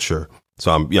company culture.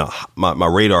 So my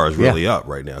radar is really up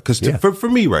right now. Because for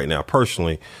me right now,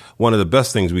 personally, one of the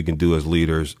best things we can do as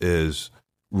leaders is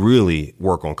really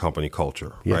work on company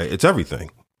culture, right? It's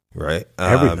everything, right?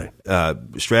 Everything.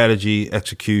 Strategy,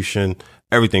 execution,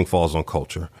 everything falls on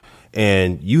culture.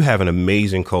 And you have an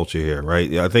amazing culture here,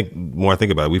 right? I think, more I think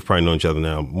about it, we've probably known each other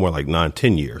now more like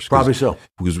 9-10 years. Probably so.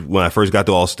 Because when I first got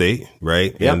to Allstate,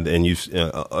 right? Yep. And you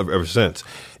ever since.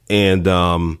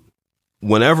 And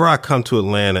whenever I come to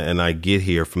Atlanta and I get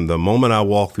here, from the moment I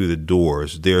walk through the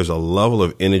doors, there's a level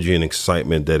of energy and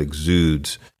excitement that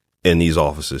exudes in these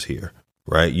offices here,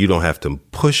 right? You don't have to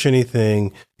push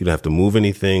anything. You don't have to move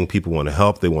anything. People want to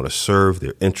help. They want to serve.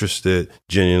 They're interested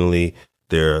genuinely.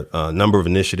 There are a number of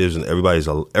initiatives and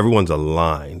everyone's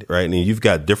aligned, right? And you've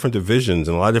got different divisions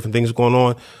and a lot of different things going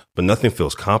on, but nothing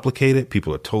feels complicated.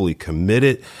 People are totally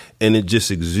committed and it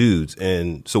just exudes.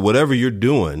 And so whatever you're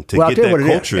doing to get that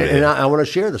culture there. And I want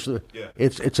to share this. Yeah.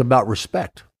 It's about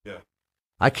respect. Yeah.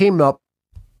 I came up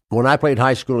when I played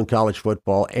high school and college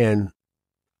football, and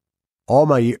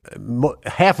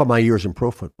half of my years in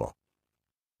pro football,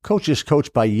 coaches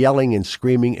coached by yelling and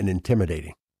screaming and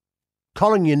intimidating,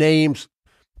 calling you names,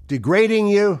 degrading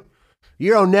you.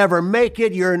 You'll never make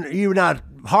it. You're not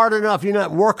hard enough. You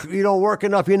don't work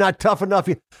enough. You're not tough enough.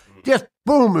 You just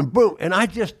boom and boom. And I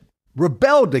just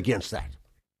rebelled against that.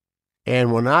 And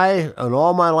in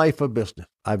all my life of business,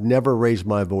 I've never raised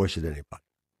my voice at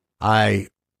anybody.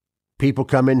 People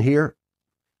come in here,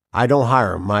 I don't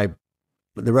hire them.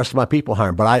 The rest of my people hire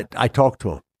them, but I talk to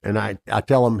them and I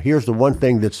tell them, here's the one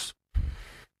thing if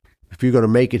you're going to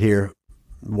make it here,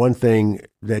 one thing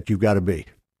that you've got to be.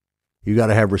 You got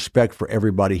to have respect for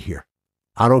everybody here.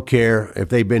 I don't care if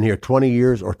they've been here 20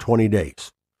 years or 20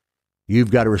 days.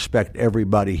 You've got to respect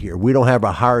everybody here. We don't have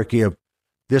a hierarchy of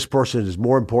this person is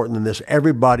more important than this.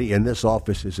 Everybody in this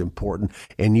office is important,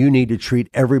 and you need to treat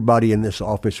everybody in this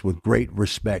office with great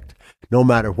respect, no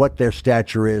matter what their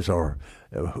stature is or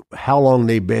how long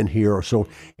they've been here or so.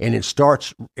 And it's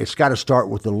got to start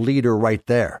with the leader right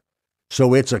there.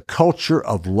 So it's a culture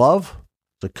of love.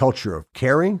 It's a culture of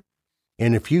caring.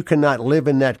 And if you cannot live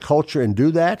in that culture and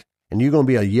do that, and you're going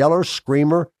to be a yeller,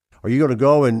 screamer, or you're going to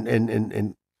go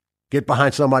and get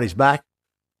behind somebody's back,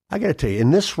 I got to tell you,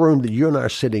 in this room that you and I are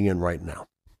sitting in right now,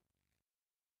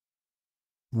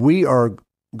 we are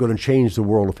going to change the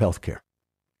world of healthcare.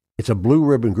 It's a blue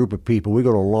ribbon group of people. We're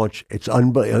going to launch. It's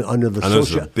under the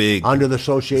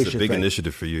association. It's a big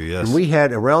initiative for you. Yes. And we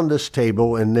had around this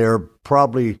table, and there are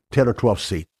probably 10 or 12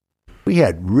 seats. We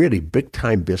had really big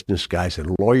time business guys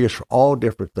and lawyers for all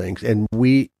different things, and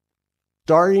we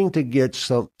starting to get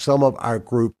some of our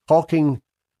group talking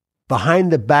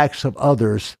behind the backs of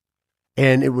others,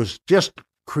 and it was just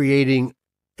creating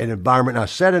an environment. I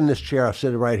sat in this chair. I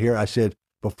said it right here. I said,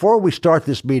 before we start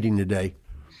this meeting today,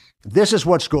 this is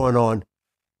what's going on.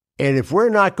 And if we're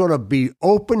not going to be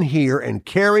open here and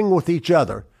caring with each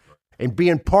other and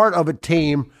being part of a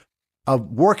team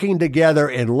of working together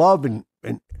in love, and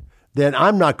then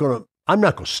I'm not going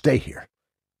to stay here.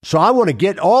 So I want to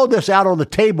get all this out on the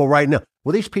table right now.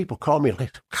 Well, these people call me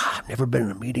like, God, I've never been in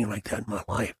a meeting like that in my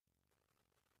life.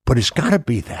 But it's got to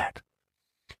be that.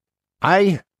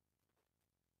 I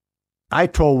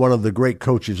told one of the great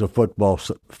coaches of football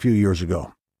a few years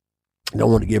ago, I don't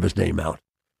want to give his name out,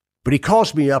 but he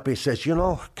calls me up. He says,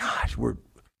 gosh, they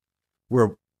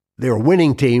were a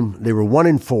winning team. They were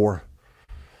 1-4.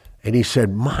 And he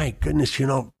said, my goodness,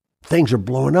 things are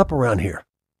blowing up around here.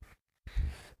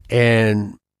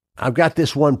 And I've got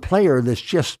this one player that's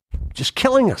just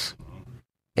killing us.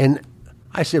 And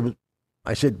I said,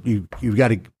 you've got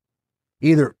to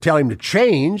either tell him to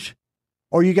change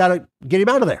or you got to get him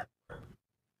out of there.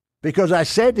 Because I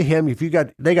said to him,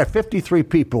 they got 53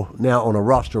 people now on a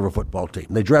roster of a football team.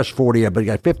 They dress 40, but you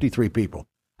got 53 people.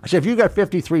 I said, if you got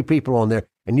 53 people on there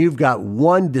and you've got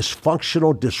one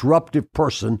dysfunctional, disruptive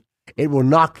person, it will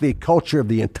knock the culture of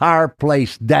the entire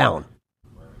place down.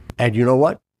 And you know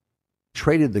what?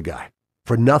 Traded the guy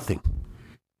for nothing.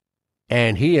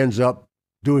 And he ends up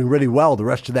doing really well the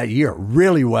rest of that year,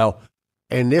 really well.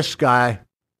 And this guy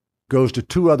goes to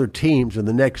 2 other teams in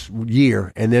the next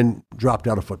year and then dropped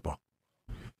out of football.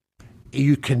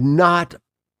 You've got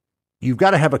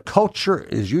to have a culture,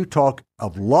 as you talk,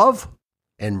 of love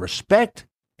and respect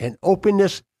and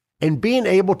openness and being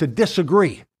able to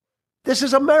disagree. This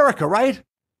is America, right?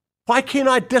 Why can't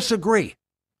I disagree?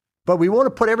 But we want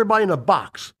to put everybody in a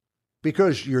box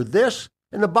because you're this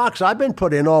in the box I've been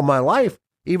put in all my life.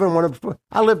 Even when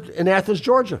I lived in Athens,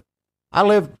 Georgia. I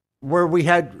lived where we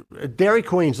had Dairy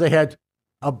Queens. They had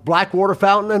a black water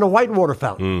fountain and a white water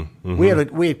fountain.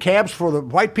 Mm-hmm. We had cabs for the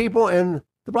white people and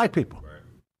the black people. Right.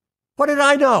 What did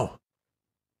I know?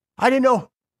 I didn't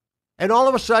know. And all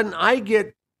of a sudden, I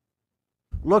get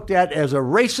looked at as a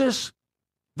racist,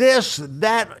 this,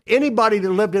 that, anybody that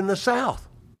lived in the South.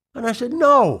 And I said,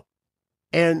 no.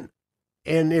 And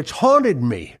it's haunted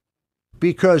me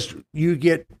because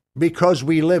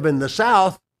we live in the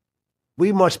South,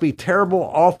 we must be terrible,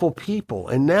 awful people.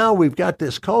 And now we've got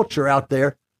this culture out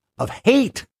there of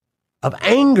hate, of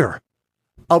anger,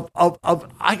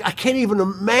 I can't even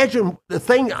imagine the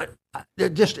thing.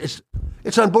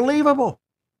 It's unbelievable.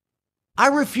 I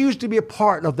refuse to be a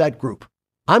part of that group.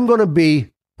 I'm going to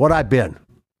be what I've been.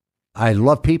 I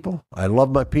love people. I love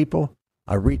my people.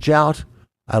 I reach out.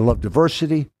 I love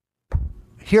diversity.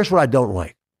 Here's what I don't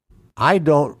like. I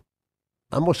don't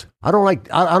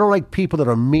like people that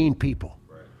are mean people.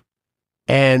 Right.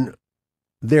 And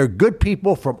they're good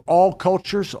people from all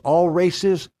cultures, all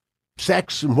races,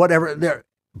 sex, and whatever.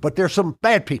 But there's some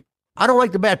bad people. I don't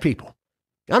like the bad people.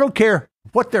 I don't care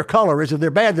what their color is. If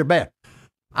they're bad, they're bad.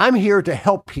 I'm here to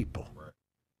help people, right,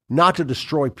 not to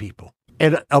destroy people.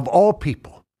 And of all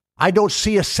people, I don't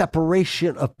see a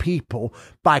separation of people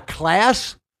by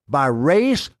class, by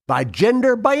race, by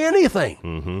gender, by anything.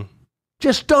 Mm-hmm.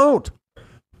 Just don't.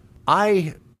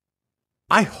 I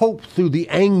hope through the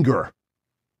anger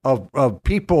of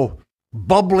people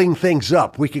bubbling things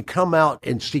up, we can come out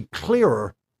and see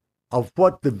clearer of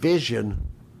what the vision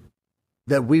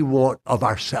that we want of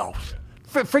ourselves.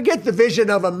 Forget the vision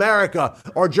of America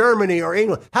or Germany or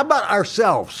England. How about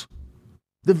ourselves?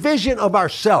 The vision of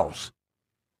ourselves,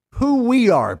 who we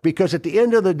are, because at the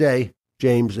end of the day,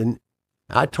 James, and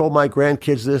I told my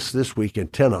grandkids this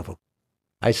weekend, 10 of them,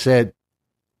 I said,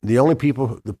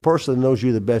 the person that knows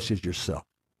you the best is yourself.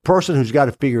 The person who's got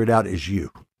to figure it out is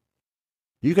you.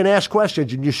 You can ask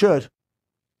questions, and you should,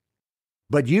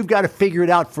 but you've got to figure it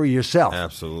out for yourself.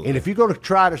 Absolutely. And if you're going to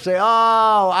try to say,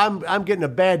 oh, I'm getting a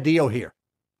bad deal here.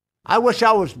 I wish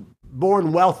I was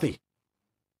born wealthy.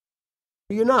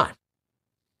 You're not.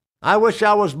 I wish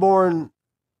I was born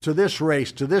to this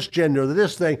race, to this gender, to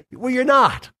this thing. Well, you're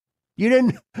not. You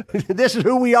didn't. This is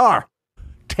who we are.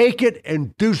 Take it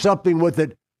and do something with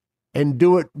it, and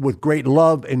do it with great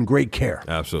love and great care.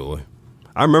 Absolutely.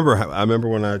 I remember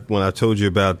when I told you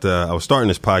about I was starting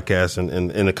this podcast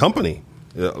in a company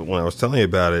when I was telling you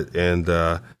about it, and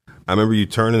I remember you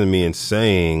turning to me and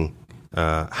saying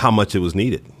how much it was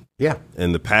needed. Yeah.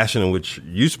 And the passion in which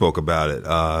you spoke about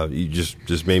it, you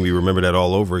just made me remember that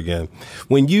all over again.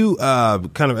 When you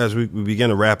kind of, as we begin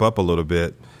to wrap up a little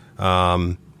bit,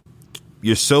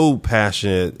 you're so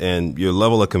passionate and your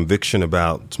level of conviction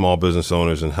about small business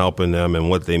owners and helping them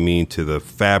and what they mean to the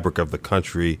fabric of the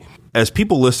country. As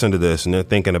people listen to this and they're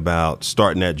thinking about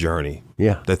starting that journey,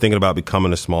 they're thinking about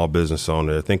becoming a small business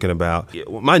owner. They're thinking about,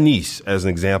 my niece, as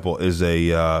an example, is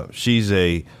she's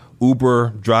a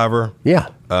Uber driver. Yeah.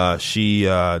 She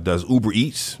does Uber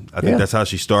Eats. I think that's how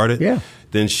she started. Yeah.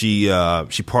 Then she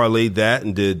parlayed that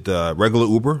and did regular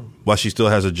Uber while she still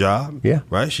has a job. Yeah.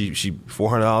 Right. She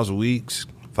 $400 a week,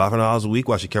 $500 a week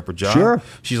while she kept her job. Sure.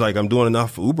 She's like, I'm doing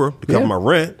enough for Uber to cover my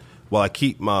rent while I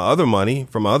keep my other money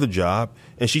from my other job.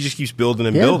 And she just keeps building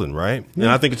and building, right? Yeah.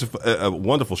 And I think it's a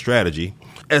wonderful strategy.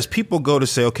 As people go to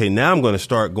say, okay, now I'm going to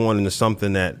start going into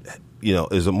something that,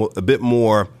 is a bit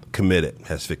more committed,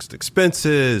 has fixed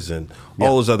expenses and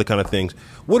all those other kind of things.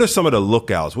 What are some of the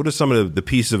lookouts? What are some of the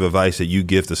pieces of advice that you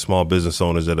give to small business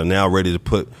owners that are now ready to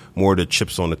put more of the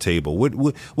chips on the table?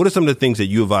 What are some of the things that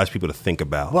you advise people to think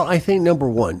about? Well, I think number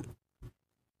one,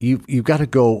 you've got to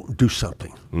go do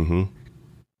something. Mm-hmm.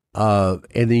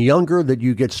 And the younger that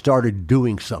you get started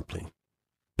doing something,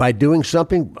 by doing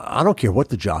something, I don't care what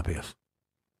the job is.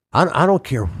 I don't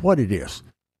care what it is.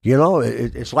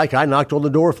 It's like I knocked on the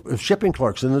door of shipping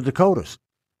clerks in the Dakotas.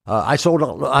 I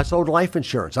sold life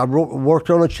insurance. I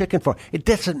worked on a chicken farm. It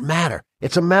doesn't matter.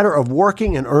 It's a matter of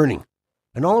working and earning.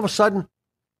 And all of a sudden,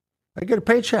 I get a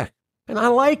paycheck. And I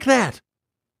like that.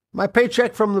 My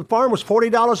paycheck from the farm was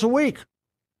 $40 a week.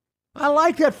 I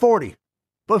like that 40.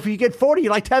 But if you get 40, you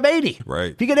like to have 80.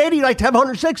 Right. If you get 80, you like to have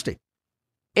 160.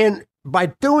 And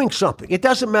by doing something, it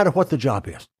doesn't matter what the job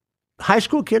is. High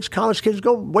school kids, college kids,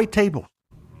 go wait tables.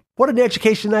 What an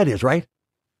education that is, right?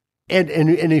 And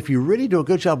if you really do a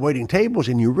good job waiting tables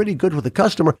and you're really good with the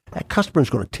customer, that customer is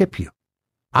going to tip you.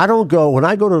 When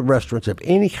I go to restaurants of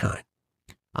any kind,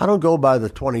 I don't go by the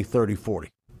 20, 30, 40.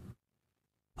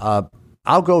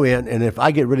 I'll go in, and if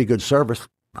I get really good service,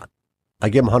 I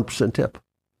give them 100% tip.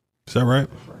 Is that right?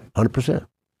 100%.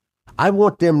 I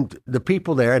want them, the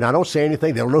people there, and I don't say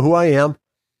anything. They don't know who I am.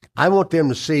 I want them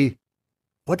to see,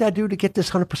 what did I do to get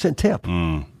this 100% tip?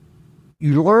 Mm.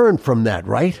 You learn from that,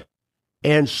 right?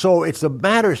 And so it's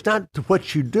not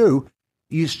what you do,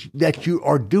 that you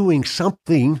are doing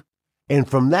something. And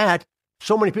from that,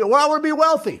 so many people, I want to be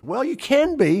wealthy. Well, you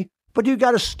can be, but you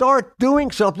got to start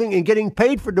doing something and getting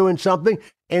paid for doing something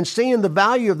and seeing the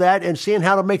value of that and seeing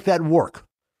how to make that work.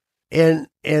 And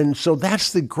so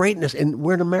that's the greatness. And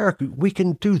we're in America. We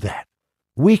can do that.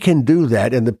 We can do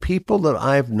that. And the people that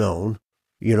I've known,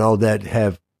 that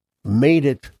have made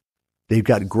it, they've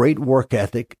got great work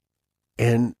ethic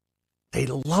and they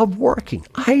love working.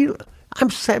 I'm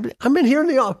in here in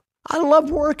the office. I love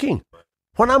working.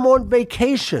 When I'm on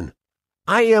vacation,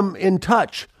 I am in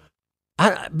touch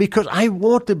because I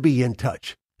want to be in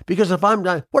touch. Because if I'm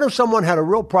not, what if someone had a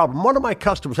real problem? One of my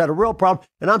customers had a real problem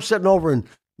and I'm sitting over in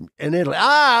Italy.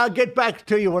 I'll get back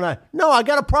to you I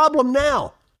got a problem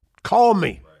now. Call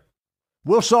me.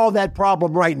 We'll solve that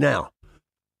problem right now.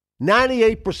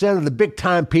 98% of the big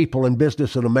time people in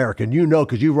business in America, and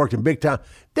because you worked in big time,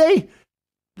 they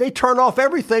turn off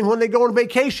everything when they go on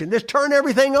vacation. Just turn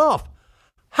everything off.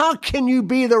 How can you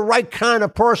be the right kind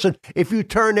of person if you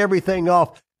turn everything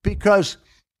off? Because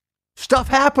stuff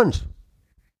happens.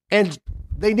 And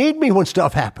they need me when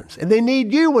stuff happens. And they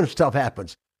need you when stuff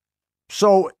happens.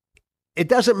 So it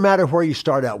doesn't matter where you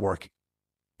start out working.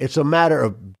 It's a matter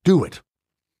of do it.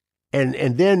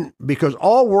 And then, because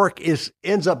all work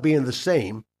ends up being the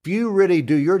same, if you really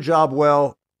do your job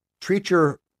well, treat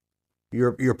your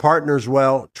partners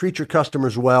well, treat your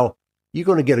customers well, you're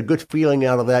going to get a good feeling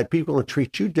out of that. People are going to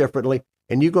treat you differently,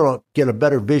 and you're going to get a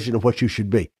better vision of what you should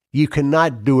be. You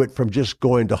cannot do it from just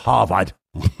going to Harvard.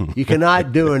 You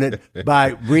cannot doing it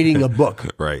by reading a book.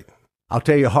 Right. I'll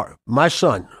tell you, my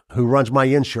son, who runs my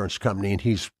insurance company, and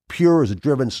he's pure as a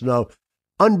driven snow,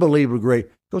 unbelievably great,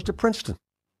 goes to Princeton.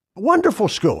 Wonderful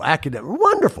school, academic,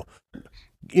 wonderful.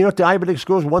 At the Ivy League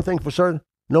schools, one thing for certain,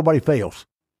 nobody fails.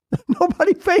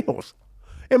 Nobody fails.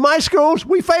 In my schools,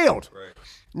 we failed. Right.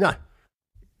 No.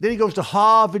 Then he goes to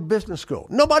Harvard Business School.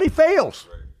 Nobody fails.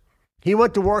 Right. He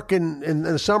went to work in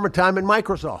the summertime in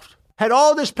Microsoft. Had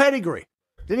all this pedigree.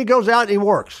 Then he goes out and he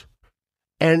works.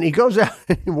 And he goes out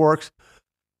and he works.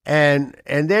 And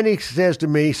then he says to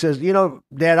me, he says,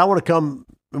 Dad, I want to come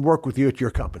and work with you at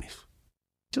your companies.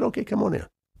 I said, okay, come on in.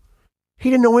 He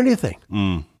didn't know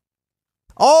anything.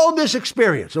 All this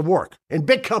experience of work in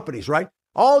big companies, right?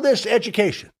 All this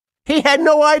education. He had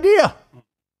no idea.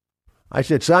 I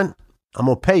said, son, I'm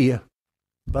going to pay you,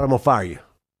 but I'm going to fire you.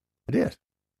 I did.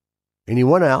 And he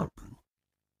went out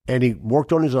and he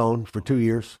worked on his own for 2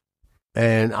 years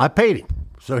and I paid him.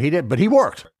 So he did, but he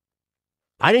worked.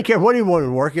 I didn't care what he wanted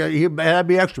to work. He had to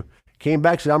be extra. Came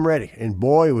back, said, I'm ready. And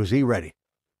boy, was he ready.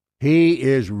 He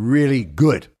is really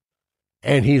good.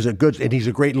 And he's a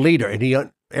great leader.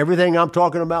 And everything I'm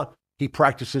talking about, he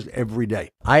practices every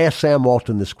day. I asked Sam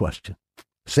Walton this question.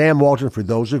 Sam Walton, for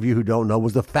those of you who don't know,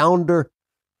 was the founder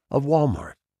of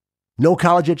Walmart. No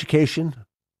college education,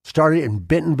 started in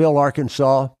Bentonville,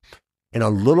 Arkansas, in a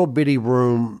little bitty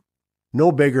room,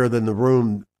 no bigger than the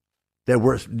room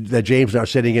that James and I are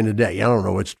sitting in today. I don't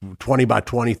know, it's 20 by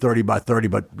 20, 30 by 30,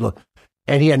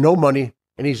 and he had no money,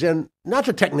 and he's in, not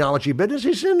the technology business,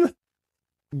 he's in the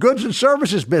goods and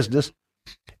services business.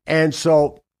 And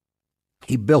so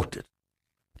he built it.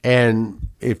 And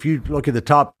if you look at the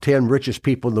top 10 richest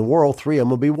people in the world, 3 of them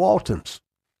will be Waltons.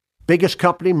 Biggest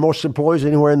company, most employees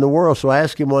anywhere in the world. So I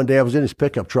asked him one day, I was in his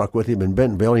pickup truck with him in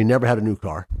Bentonville. He never had a new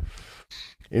car.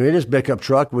 And in his pickup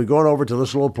truck, we're going over to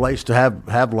this little place to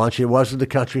have lunch. It wasn't the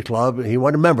country club. He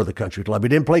wasn't a member of the country club. He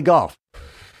didn't play golf.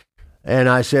 And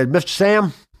I said, Mr.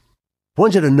 Sam,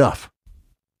 when's it enough?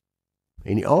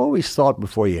 And he always thought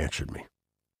before he answered me,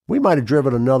 we might have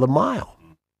driven another mile.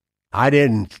 I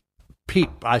didn't peep.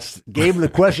 I gave him the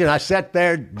question. I sat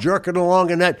there jerking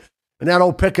along in that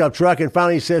old pickup truck, and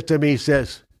finally he says to me,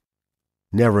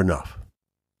 never enough.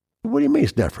 What do you mean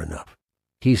it's never enough?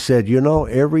 He said,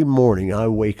 every morning I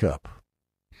wake up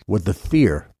with the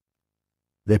fear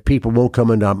that people won't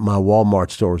come into my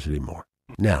Walmart stores anymore.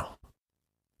 Now,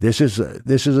 this is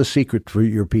a secret for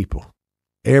your people.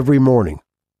 Every morning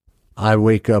I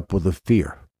wake up with the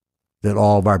fear that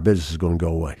all of our business is going to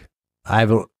go away.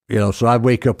 So I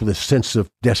wake up with a sense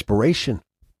of desperation.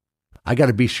 I got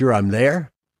to be sure I'm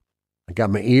there. I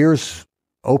got my ears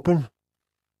open,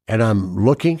 and I'm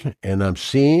looking, and I'm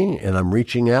seeing, and I'm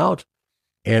reaching out,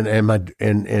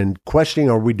 and questioning: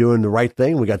 are we doing the right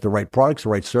thing? We got the right products, the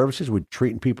right services. We're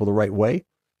treating people the right way,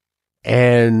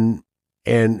 and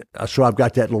so I've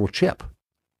got that little chip.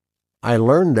 I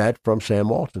learned that from Sam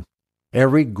Walton.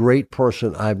 Every great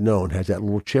person I've known has that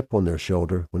little chip on their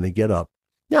shoulder when they get up.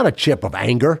 Not a chip of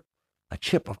anger, a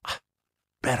chip of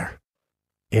better.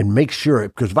 And make sure,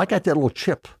 because if I got that little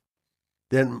chip,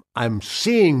 then I'm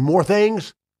seeing more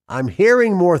things, I'm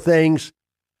hearing more things,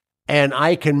 and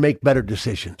I can make better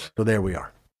decisions. So there we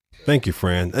are. Thank you,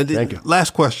 Fran. Thank you.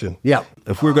 Last question. Yeah.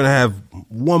 If we're going to have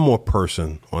one more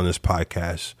person on this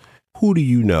podcast, who do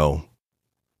you know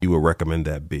you would recommend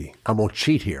that be? I'm going to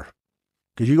cheat here,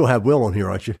 because you're going to have Will on here,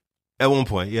 aren't you? At one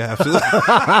point, yeah, absolutely.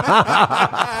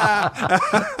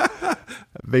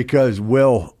 Because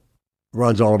Will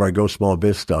runs all of our Go Small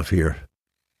Biz stuff here,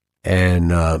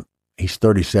 and he's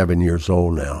 37 years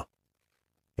old now,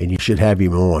 and you should have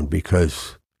him on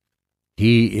because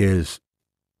he is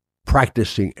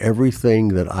practicing everything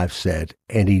that I've said,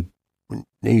 and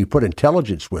you put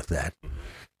intelligence with that.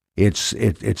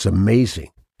 It's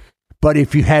amazing. But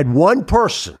if you had one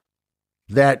person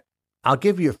that, I'll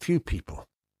give you a few people.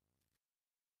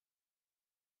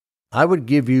 I would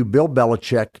give you Bill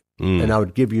Belichick, and I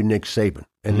would give you Nick Saban.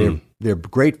 And they're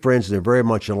great friends. They're very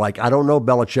much alike. I don't know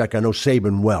Belichick. I know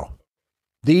Saban well.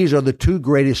 These are the 2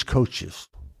 greatest coaches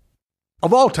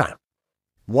of all time.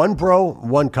 One pro,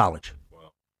 one college.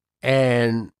 Wow.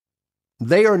 And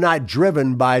they are not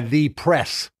driven by the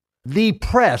press. The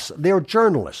press, they're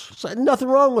journalists. So nothing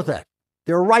wrong with that.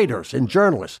 They're writers and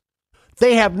journalists.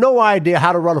 They have no idea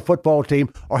how to run a football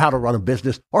team or how to run a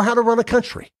business or how to run a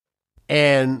country.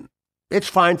 And it's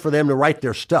fine for them to write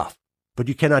their stuff, but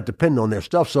you cannot depend on their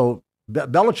stuff. So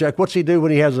Belichick, what's he do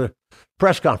when he has a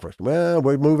press conference? Well,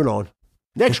 we're moving on.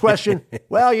 Next question.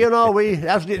 Well,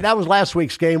 that was last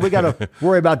week's game. We got to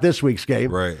worry about this week's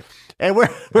game. Right.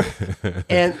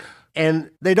 And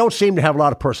and they don't seem to have a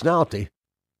lot of personality,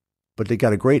 but they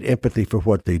got a great empathy for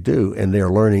what they do, and they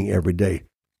are learning every day.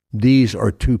 These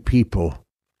are 2 people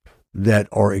that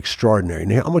are extraordinary.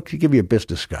 Now, I'm going to give you a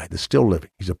business guy that's still living.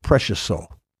 He's a precious soul.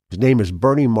 His name is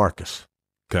Bernie Marcus.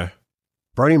 Okay.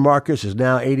 Bernie Marcus is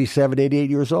now 87, 88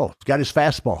 years old. He's got his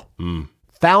fastball.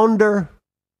 Founder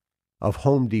of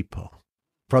Home Depot.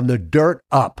 From the dirt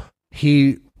up.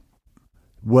 He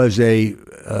was a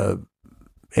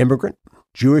immigrant,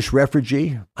 Jewish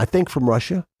refugee, I think from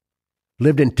Russia.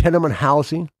 Lived in tenement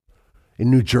housing in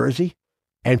New Jersey.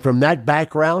 And from that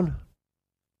background,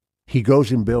 He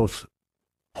goes and builds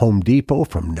Home Depot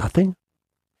from nothing.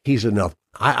 He's enough.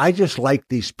 I just like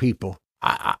these people.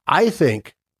 I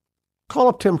think, call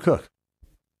up Tim Cook.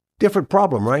 Different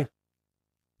problem, right?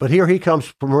 But here he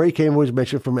comes from where he came, was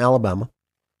mentioned, from Alabama.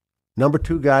 Number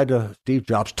 2 guy to Steve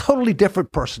Jobs. Totally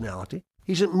different personality.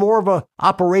 He's more of a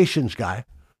operations guy.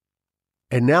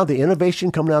 And now the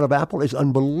innovation coming out of Apple is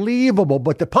unbelievable.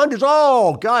 But the pundits,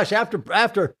 oh gosh,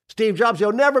 after Steve Jobs,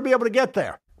 they'll never be able to get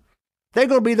there. They're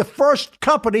going to be the first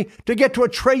company to get to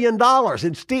 $1 trillion.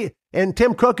 And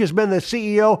Tim Cook has been the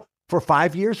CEO for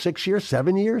 5 years, 6 years,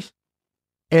 7 years.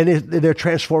 And they're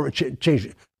transforming,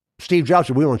 changing. Steve Jobs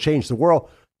said, we want to change the world.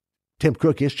 Tim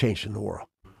Cook is changing the world.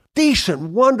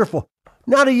 Decent, wonderful,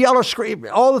 not a yellow scream,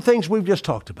 all the things we've just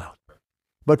talked about.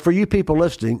 But for you people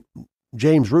listening,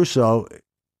 James Rosseau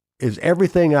is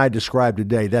everything I described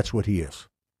today. That's what he is.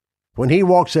 When he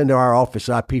walks into our office,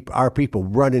 our people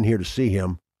run in here to see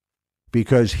him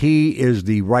because he is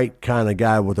the right kind of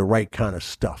guy with the right kind of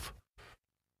stuff.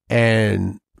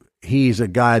 And he's a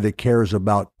guy that cares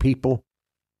about people,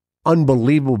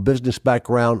 unbelievable business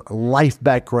background, life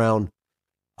background,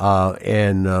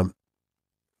 and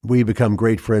we become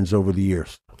great friends over the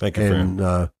years. Thank you,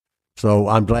 Fran. So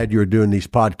I'm glad you're doing these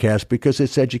podcasts because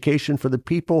it's education for the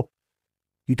people.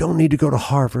 You don't need to go to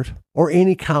Harvard or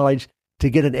any college to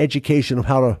get an education of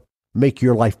how to make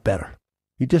your life better.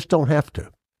 You just don't have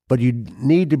to. But you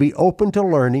need to be open to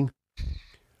learning.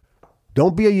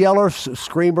 Don't be a yeller,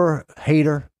 screamer,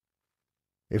 hater.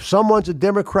 If someone's a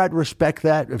Democrat, respect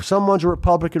that. If someone's a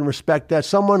Republican, respect that.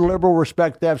 Someone liberal,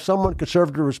 respect that. Someone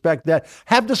conservative, respect that.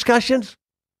 Have discussions,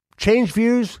 change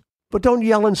views, but don't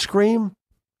yell and scream.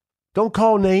 Don't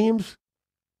call names.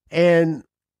 And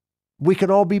we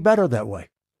can all be better that way.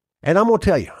 And I'm going to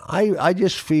tell you, I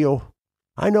just feel,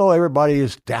 I know everybody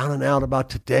is down and out about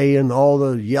today and all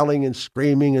the yelling and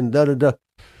screaming and da-da-da.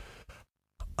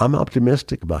 I'm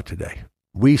optimistic about today.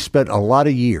 We spent a lot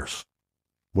of years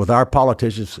with our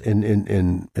politicians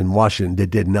in Washington that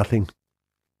did nothing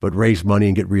but raise money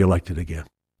and get reelected again.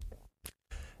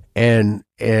 And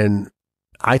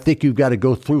I think you've got to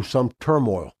go through some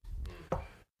turmoil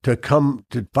to come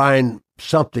to find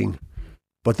something.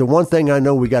 But the one thing I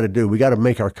know we got to do, we got to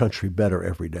make our country better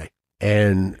every day.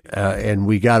 And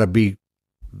we got to be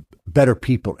better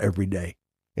people every day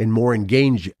and more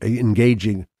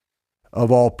engaging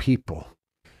of all people.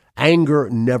 Anger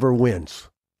never wins.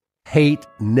 Hate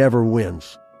never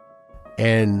wins.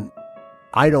 And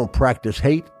I don't practice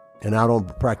hate and I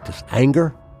don't practice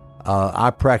anger.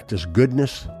 I practice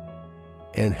goodness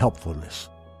and helpfulness.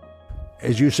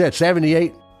 As you said,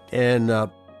 78, and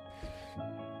I'm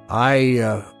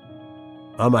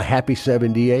a happy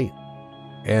 78.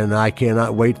 And I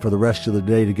cannot wait for the rest of the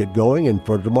day to get going and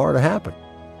for tomorrow to happen.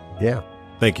 Yeah.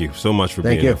 Thank you so much for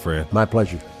being here, Fran. My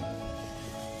pleasure.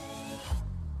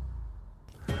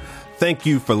 Thank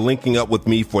you for linking up with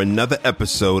me for another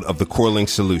episode of The Quarreling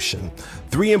Solution.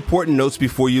 3 important notes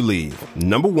before you leave.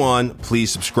 Number 1, please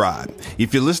subscribe.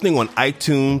 If you're listening on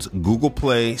iTunes, Google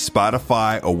Play,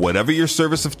 Spotify, or whatever your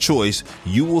service of choice,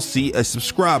 you will see a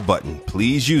subscribe button.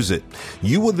 Please use it.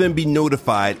 You will then be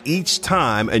notified each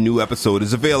time a new episode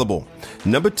is available.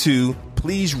 Number 2,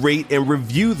 please rate and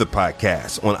review the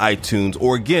podcast on iTunes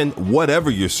or, again, whatever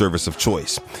your service of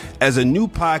choice. As a new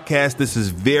podcast, this is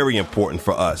very important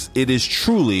for us. It is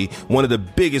truly one of the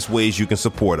biggest ways you can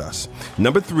support us.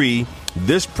 Number 3,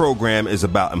 this program is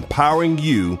about empowering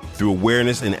you through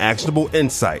awareness and actionable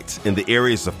insights in the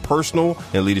areas of personal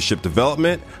and leadership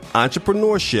development,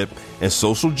 entrepreneurship, and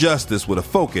social justice with a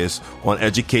focus on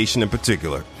education in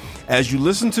particular. As you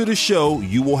listen to the show,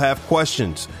 you will have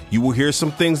questions. You will hear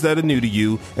some things that are new to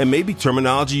you and maybe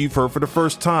terminology you've heard for the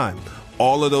first time.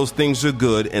 All of those things are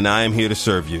good, and I am here to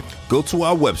serve you. Go to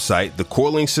our website,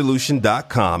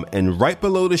 thequarrelingsolution.com, and right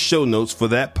below the show notes for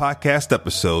that podcast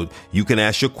episode, you can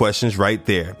ask your questions right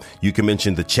there. You can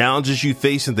mention the challenges you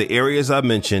face in the areas I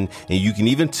mentioned, and you can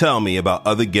even tell me about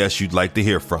other guests you'd like to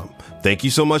hear from. Thank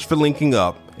you so much for linking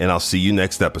up, and I'll see you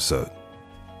next episode.